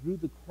God through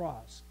the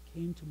cross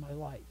came to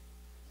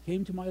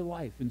my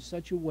life in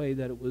such a way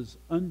that it was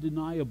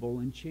undeniable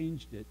and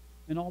changed it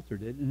and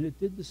altered it. And it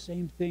did the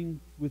same thing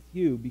with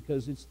you,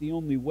 because it's the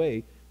only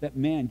way that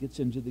man gets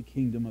into the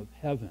kingdom of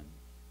heaven.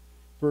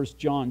 1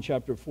 John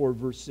chapter 4,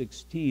 verse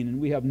 16,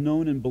 and we have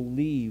known and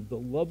believed the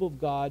love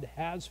of God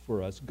has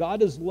for us.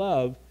 God is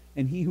love,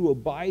 and he who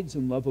abides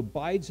in love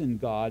abides in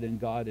God, and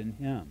God in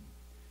him.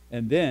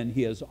 And then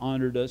he has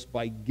honored us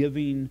by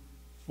giving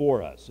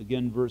for us.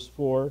 Again, verse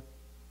 4,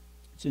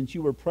 since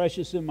you were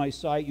precious in my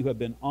sight, you have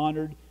been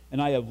honored,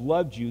 and I have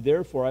loved you.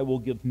 Therefore, I will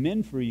give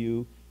men for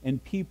you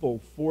and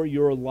people for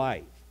your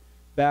life.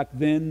 Back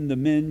then, the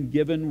men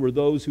given were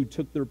those who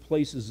took their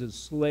places as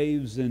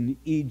slaves in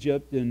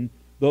Egypt and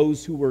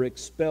those who were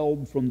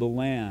expelled from the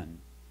land.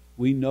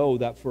 We know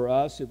that for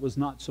us, it was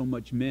not so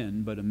much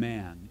men, but a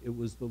man. It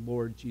was the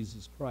Lord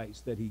Jesus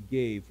Christ that he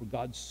gave. For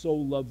God so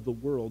loved the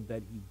world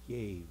that he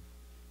gave.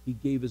 He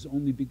gave his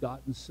only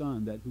begotten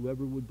Son, that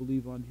whoever would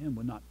believe on him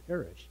would not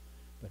perish,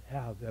 but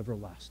have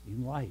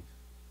everlasting life.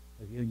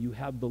 Again, you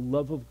have the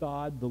love of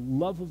God. The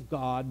love of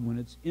God, when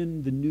it's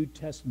in the New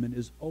Testament,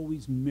 is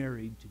always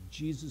married to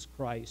Jesus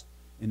Christ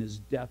and his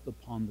death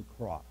upon the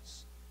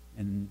cross.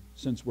 And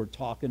since we're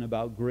talking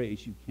about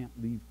grace, you can't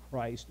leave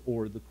Christ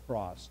or the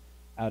cross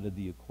out of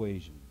the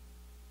equation.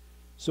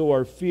 So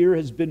our fear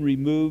has been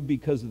removed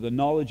because of the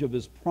knowledge of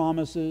his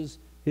promises,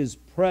 his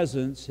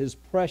presence, his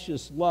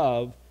precious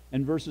love,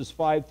 and verses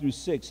 5 through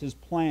 6, his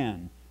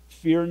plan.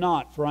 Fear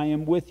not, for I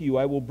am with you.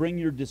 I will bring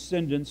your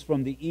descendants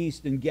from the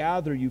east and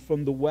gather you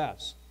from the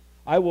west.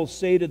 I will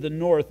say to the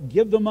north,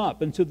 give them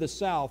up, and to the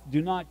south,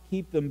 do not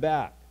keep them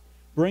back.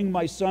 Bring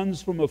my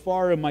sons from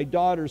afar and my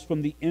daughters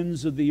from the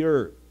ends of the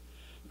earth.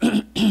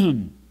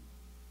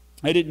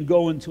 I didn't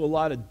go into a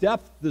lot of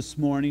depth this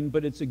morning,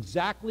 but it's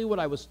exactly what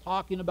I was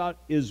talking about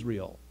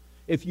Israel.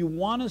 If you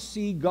want to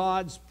see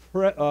God's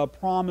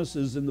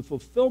promises and the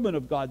fulfillment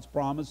of God's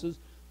promises,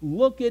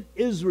 look at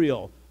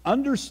Israel.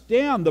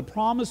 Understand the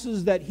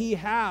promises that he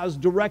has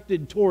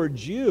directed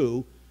towards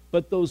you,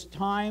 but those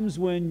times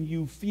when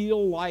you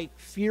feel like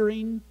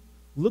fearing,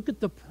 look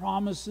at the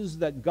promises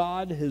that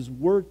God has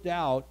worked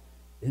out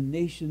in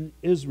nation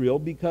Israel,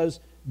 because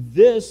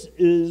this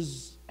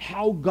is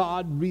how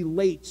God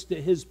relates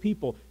to his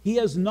people. He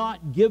has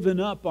not given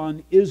up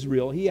on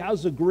Israel. He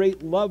has a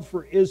great love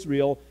for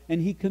Israel,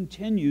 and he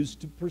continues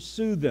to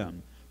pursue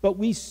them. But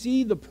we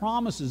see the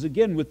promises,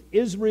 again, with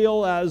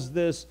Israel as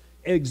this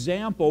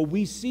example,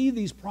 we see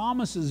these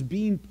promises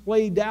being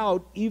played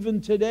out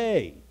even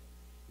today.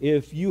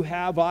 If you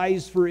have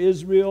eyes for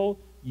Israel,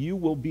 you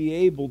will be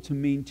able to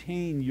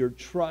maintain your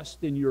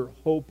trust and your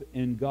hope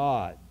in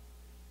God.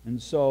 And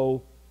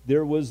so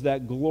there was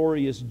that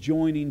glorious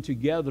joining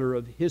together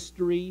of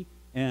history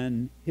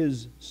and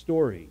his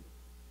story.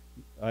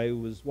 I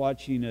was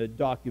watching a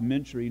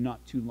documentary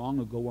not too long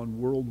ago on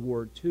World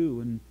War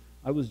II, and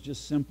I was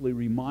just simply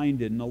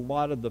reminded, and a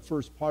lot of the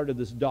first part of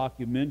this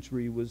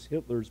documentary was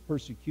Hitler's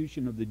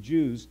persecution of the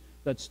Jews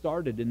that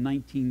started in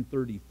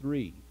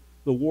 1933.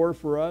 The war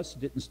for us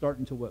didn't start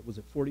until, what was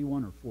it,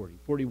 41 or 40?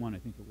 41, I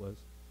think it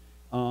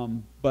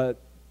was. But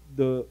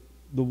the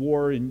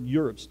war in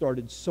Europe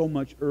started so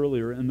much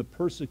earlier, and the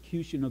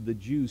persecution of the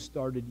Jews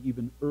started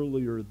even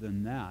earlier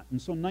than that.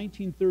 And so in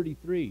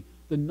 1933,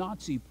 the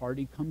Nazi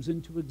Party comes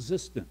into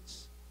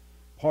existence.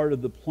 Part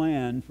of the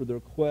plan for their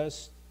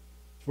quest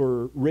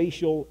for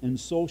racial and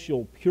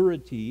social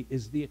purity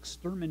is the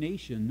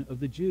extermination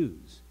of the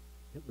Jews.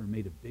 Hitler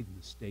made a big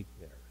mistake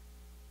there.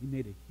 He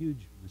made a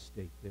huge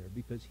mistake there,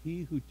 because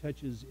he who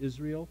touches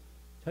Israel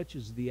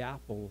touches the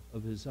apple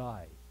of his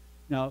eye.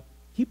 Now,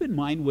 keep in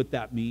mind what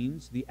that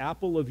means, the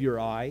apple of your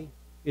eye.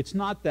 It's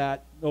not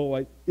that,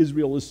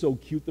 Israel is so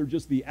cute, they're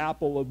just the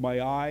apple of my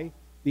eye.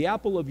 The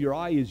apple of your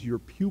eye is your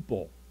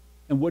pupil.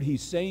 And what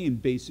he's saying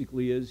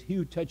basically is, he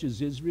who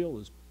touches Israel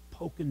is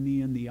poking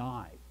me in the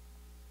eye.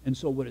 And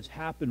so what has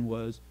happened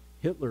was,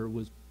 Hitler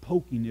was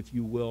poking, if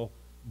you will,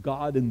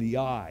 God in the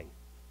eye.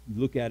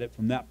 You look at it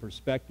from that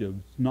perspective,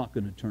 it's not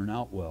going to turn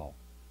out well.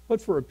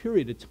 But for a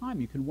period of time,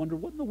 you can wonder,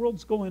 what in the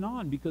world's going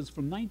on? Because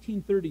from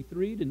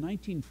 1933 to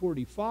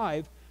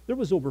 1945, there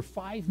was over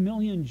 5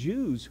 million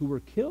Jews who were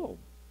killed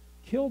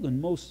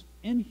in most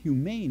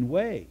inhumane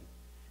way.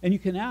 And you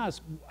can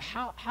ask,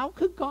 how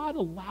could God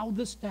allow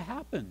this to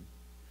happen?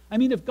 I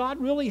mean, if God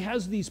really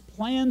has these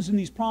plans and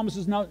these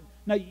promises, now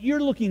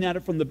you're looking at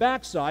it from the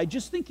backside.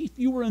 Just think if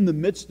you were in the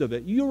midst of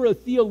it. You were a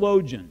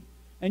theologian,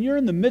 and you're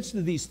in the midst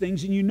of these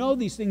things, and you know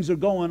these things are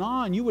going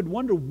on. You would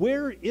wonder,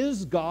 where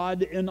is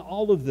God in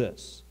all of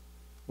this?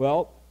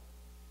 Well,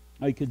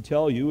 I could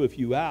tell you, if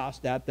you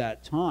asked at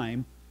that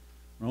time,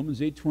 Romans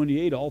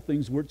 8:28, all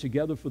things work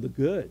together for the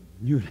good.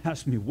 You would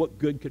ask me, what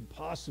good could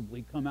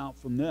possibly come out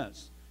from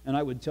this? And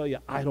I would tell you,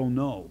 I don't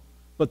know.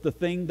 But the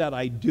thing that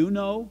I do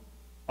know,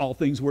 all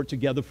things work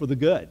together for the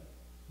good.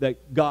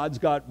 That God's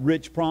got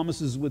rich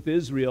promises with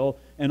Israel,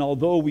 and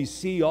although we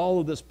see all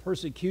of this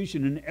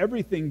persecution and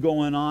everything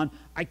going on,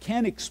 I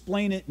can't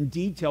explain it in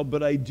detail,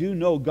 but I do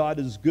know God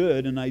is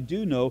good, and I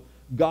do know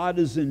God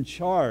is in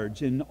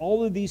charge. And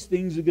all of these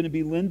things are going to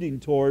be lending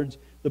towards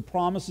the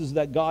promises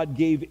that God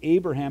gave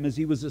Abraham as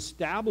he was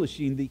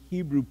establishing the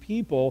Hebrew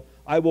people.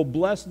 I will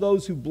bless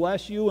those who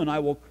bless you, and I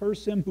will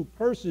curse him who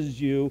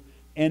curses you.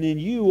 And in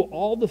you,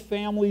 all the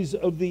families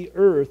of the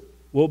earth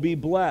will be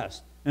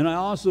blessed. And I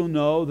also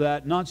know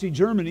that Nazi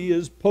Germany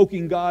is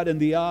poking God in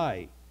the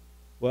eye.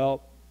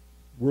 Well,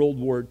 World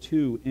War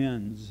II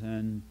ends,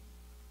 and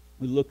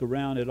we look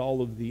around at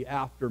all of the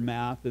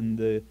aftermath and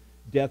the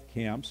death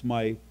camps.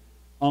 My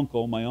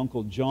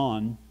uncle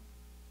John,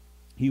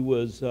 he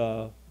was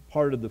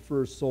part of the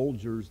first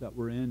soldiers that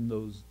were in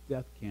those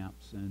death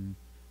camps. And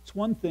it's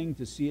one thing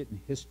to see it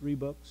in history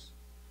books.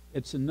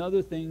 It's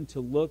another thing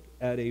to look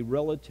at a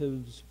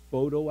relative's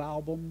photo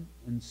album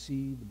and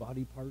see the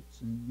body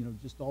parts and,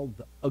 just all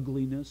the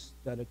ugliness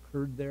that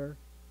occurred there,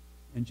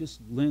 and just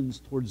lends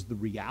towards the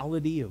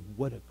reality of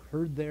what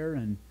occurred there.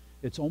 And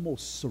it's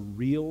almost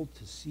surreal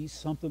to see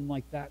something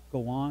like that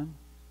go on.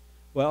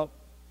 Well,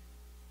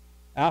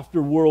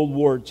 after World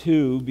War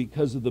II,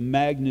 because of the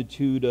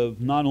magnitude of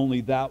not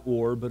only that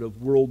war, but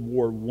of World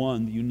War I,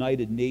 the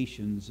United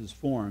Nations is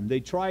formed.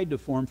 They tried to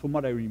form, from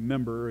what I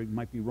remember, I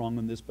might be wrong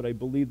on this, but I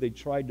believe they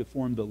tried to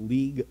form the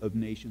League of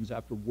Nations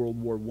after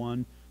World War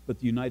I, but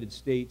the United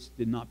States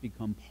did not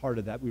become part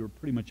of that. We were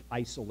pretty much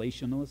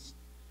isolationists,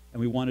 and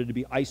we wanted to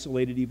be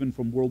isolated even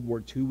from World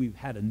War II. We've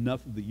had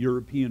enough of the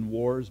European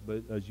wars,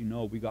 but as you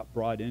know, we got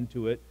brought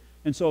into it.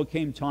 And so it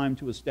came time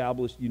to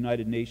establish the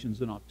United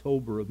Nations in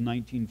October of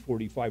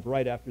 1945,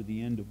 right after the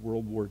end of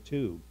World War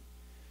II.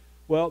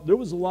 Well, there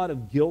was a lot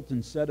of guilt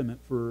and sentiment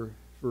for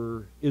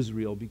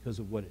Israel because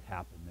of what had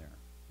happened there.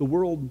 The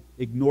world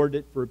ignored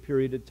it for a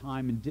period of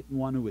time and didn't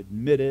want to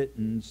admit it,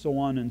 and so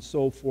on and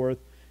so forth.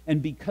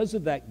 And because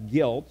of that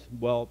guilt,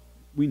 well,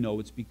 we know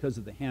it's because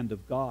of the hand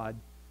of God.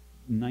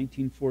 In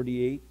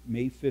 1948,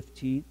 May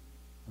 15th,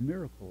 a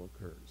miracle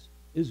occurs.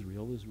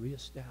 Israel is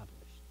reestablished.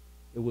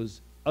 It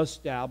was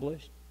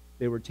established.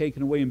 They were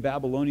taken away in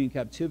Babylonian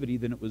captivity.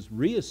 Then it was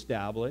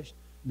reestablished.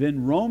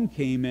 Then Rome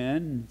came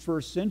in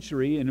first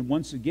century, and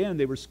once again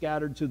they were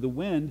scattered to the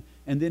wind.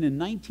 And then in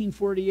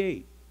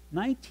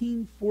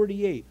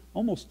 1948,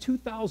 almost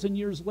 2,000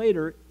 years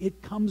later,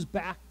 it comes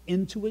back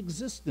into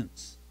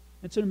existence.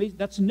 It's an amazing.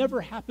 That's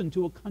never happened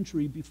to a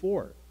country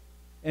before.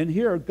 And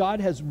here God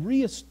has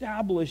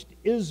reestablished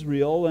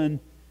Israel,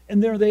 and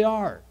there they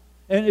are.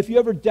 And if you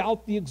ever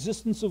doubt the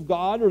existence of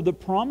God or the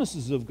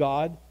promises of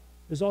God,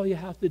 is all you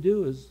have to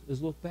do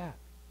is look back.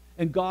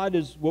 And God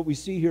is, what we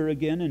see here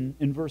again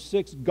in verse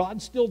 6,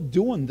 God's still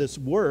doing this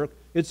work.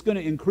 It's going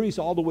to increase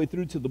all the way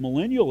through to the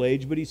millennial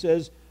age, but he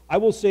says, I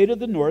will say to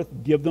the north,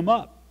 give them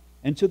up,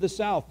 and to the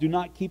south, do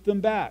not keep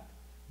them back.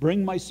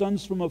 Bring my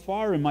sons from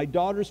afar and my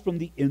daughters from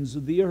the ends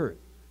of the earth.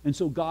 And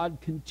so God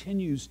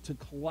continues to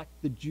collect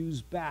the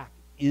Jews back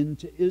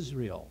into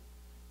Israel.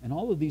 And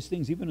all of these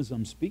things, even as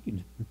I'm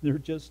speaking,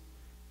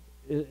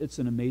 it's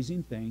an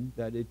amazing thing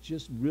that it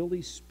just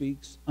really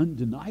speaks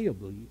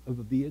undeniably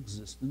of the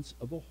existence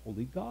of a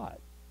holy God.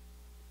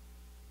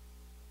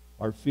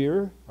 Our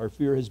fear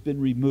has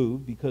been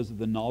removed because of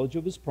the knowledge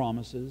of his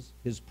promises,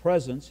 his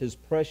presence, his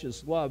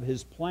precious love,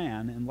 his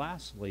plan, and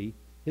lastly,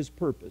 his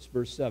purpose.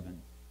 Verse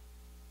 7.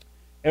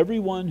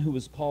 Everyone who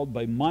is called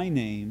by my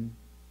name,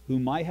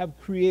 whom I have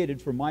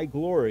created for my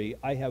glory,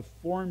 I have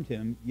formed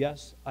him.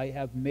 Yes, I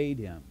have made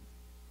him.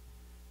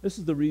 This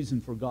is the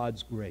reason for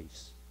God's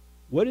grace.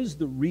 What is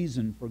the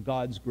reason for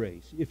God's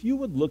grace? If you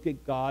would look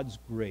at God's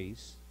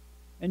grace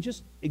and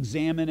just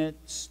examine it,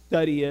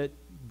 study it,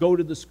 go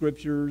to the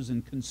scriptures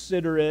and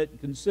consider it,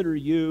 consider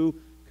you,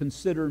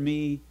 consider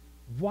me,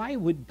 why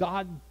would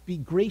God be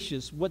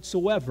gracious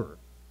whatsoever?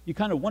 You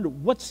kind of wonder,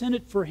 what's in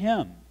it for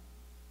him?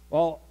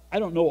 Well, I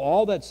don't know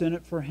all that's in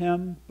it for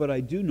him, but I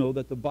do know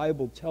that the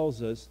Bible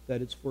tells us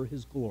that it's for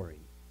his glory.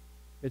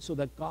 It's so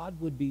that God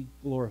would be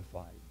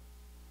glorified.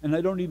 And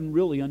I don't even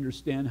really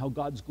understand how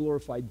God's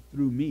glorified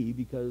through me,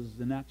 because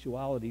in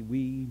actuality,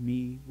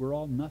 we're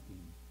all nothing.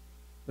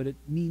 But it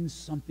means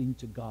something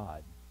to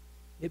God.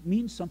 It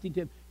means something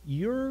to him.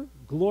 You're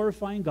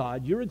glorifying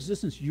God, your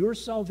existence, your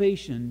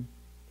salvation,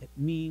 it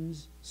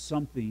means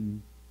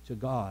something to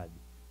God.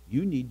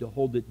 You need to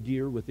hold it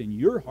dear within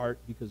your heart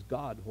because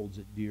God holds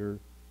it dear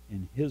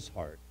in his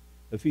heart.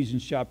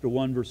 Ephesians chapter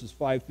 1, verses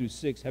 5 through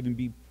 6,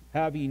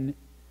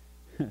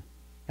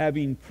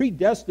 having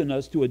predestined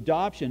us to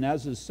adoption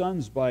as his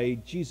sons by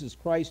Jesus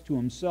Christ to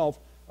himself,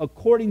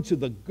 according to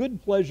the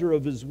good pleasure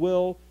of his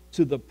will,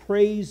 to the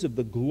praise of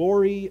the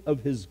glory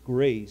of his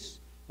grace,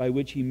 by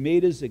which he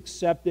made us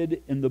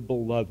accepted in the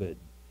beloved.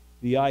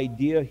 The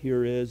idea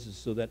here is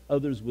so that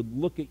others would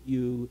look at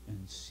you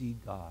and see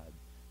God.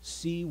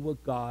 See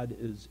what God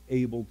is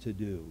able to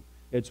do.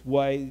 It's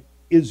why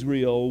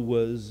Israel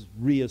was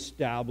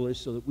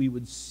reestablished, so that we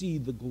would see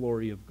the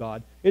glory of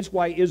God. It's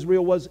why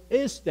Israel was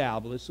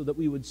established, so that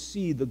we would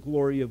see the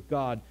glory of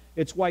God.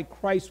 It's why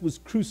Christ was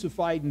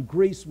crucified and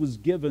grace was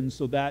given,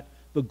 so that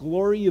the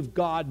glory of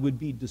God would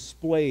be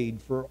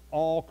displayed for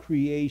all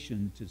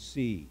creation to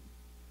see.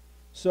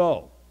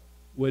 So,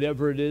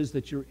 whatever it is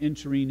that you're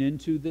entering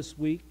into this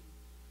week,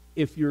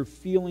 If you're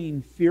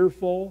feeling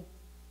fearful,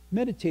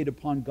 meditate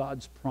upon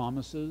God's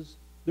promises.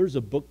 There's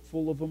a book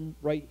full of them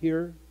right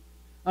here.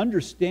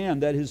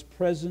 Understand that his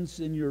presence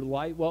in your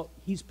life, well,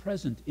 he's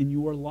present in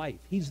your life.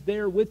 He's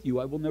there with you.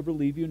 I will never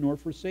leave you nor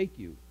forsake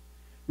you.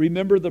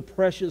 Remember the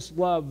precious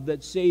love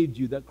that saved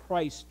you, that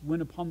Christ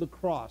went upon the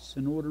cross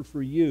in order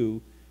for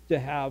you to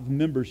have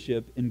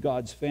membership in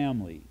God's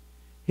family.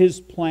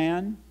 His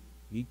plan,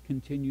 he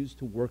continues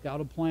to work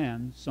out a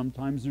plan.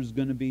 Sometimes there's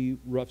going to be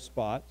rough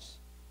spots.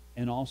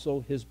 And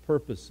also his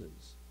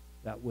purposes,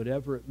 that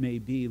whatever it may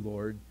be,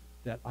 Lord,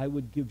 that I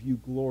would give you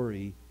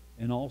glory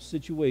in all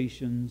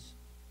situations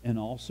and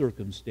all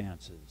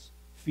circumstances.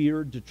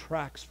 Fear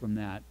detracts from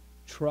that.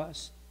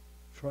 Trust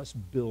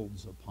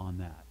builds upon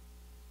that.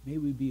 May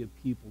we be a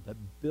people that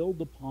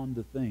build upon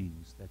the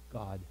things that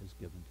God has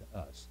given to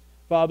us.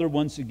 Father,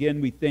 once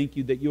again, we thank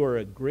you that you are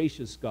a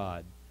gracious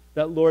God,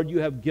 that, Lord, you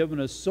have given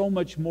us so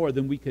much more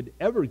than we could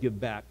ever give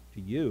back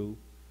to you.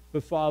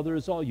 But, Father,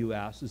 it's all you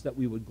ask is that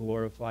we would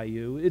glorify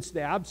you. It's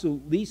the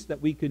absolute least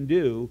that we can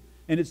do,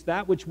 and it's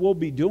that which we'll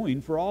be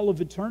doing for all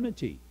of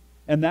eternity.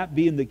 And that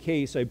being the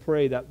case, I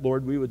pray that,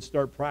 Lord, we would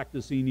start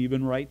practicing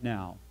even right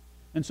now.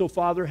 And so,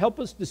 Father, help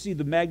us to see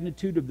the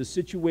magnitude of the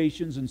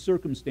situations and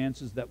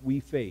circumstances that we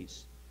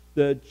face.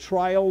 The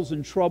trials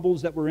and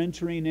troubles that we're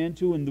entering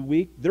into in the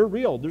week, they're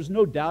real. There's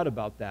no doubt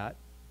about that.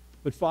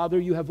 But, Father,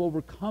 you have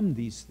overcome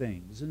these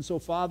things. And so,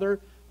 Father,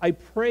 I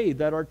pray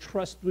that our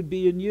trust would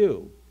be in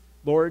you.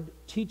 Lord,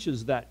 teach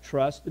us that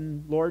trust.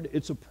 And, Lord,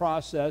 it's a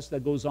process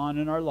that goes on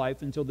in our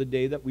life until the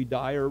day that we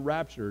die or are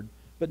raptured.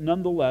 But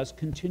nonetheless,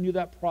 continue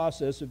that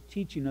process of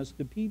teaching us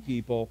to be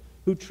people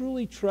who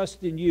truly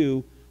trust in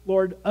you,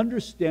 Lord,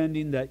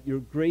 understanding that your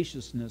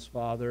graciousness,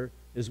 Father,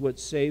 is what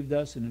saved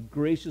us, and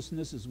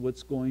graciousness is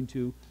what's going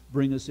to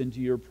bring us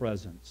into your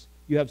presence.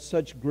 You have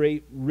such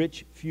great,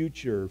 rich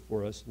future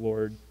for us,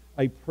 Lord.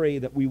 I pray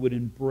that we would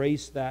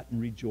embrace that and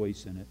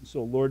rejoice in it. And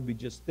so, Lord, we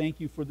just thank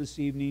you for this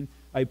evening.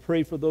 I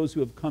pray for those who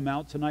have come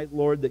out tonight,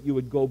 Lord, that you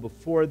would go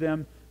before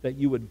them, that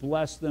you would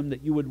bless them,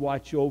 that you would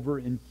watch over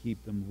and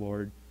keep them,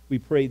 Lord. We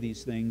pray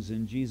these things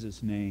in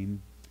Jesus'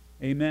 name.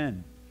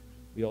 Amen.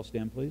 We all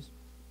stand, please.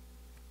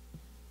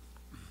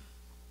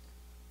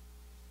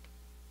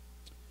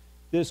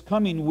 This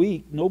coming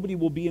week, nobody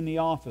will be in the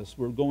office.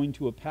 We're going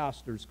to a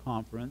pastor's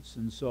conference,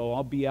 and so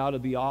I'll be out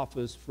of the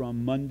office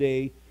from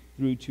Monday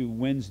through to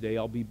Wednesday.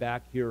 I'll be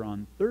back here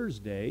on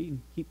Thursday.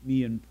 Keep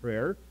me in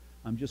prayer.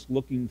 I'm just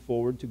looking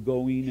forward to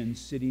going and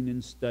sitting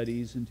in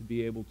studies and to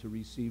be able to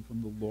receive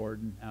from the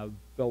Lord and have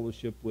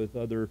fellowship with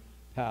other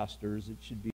pastors. It should be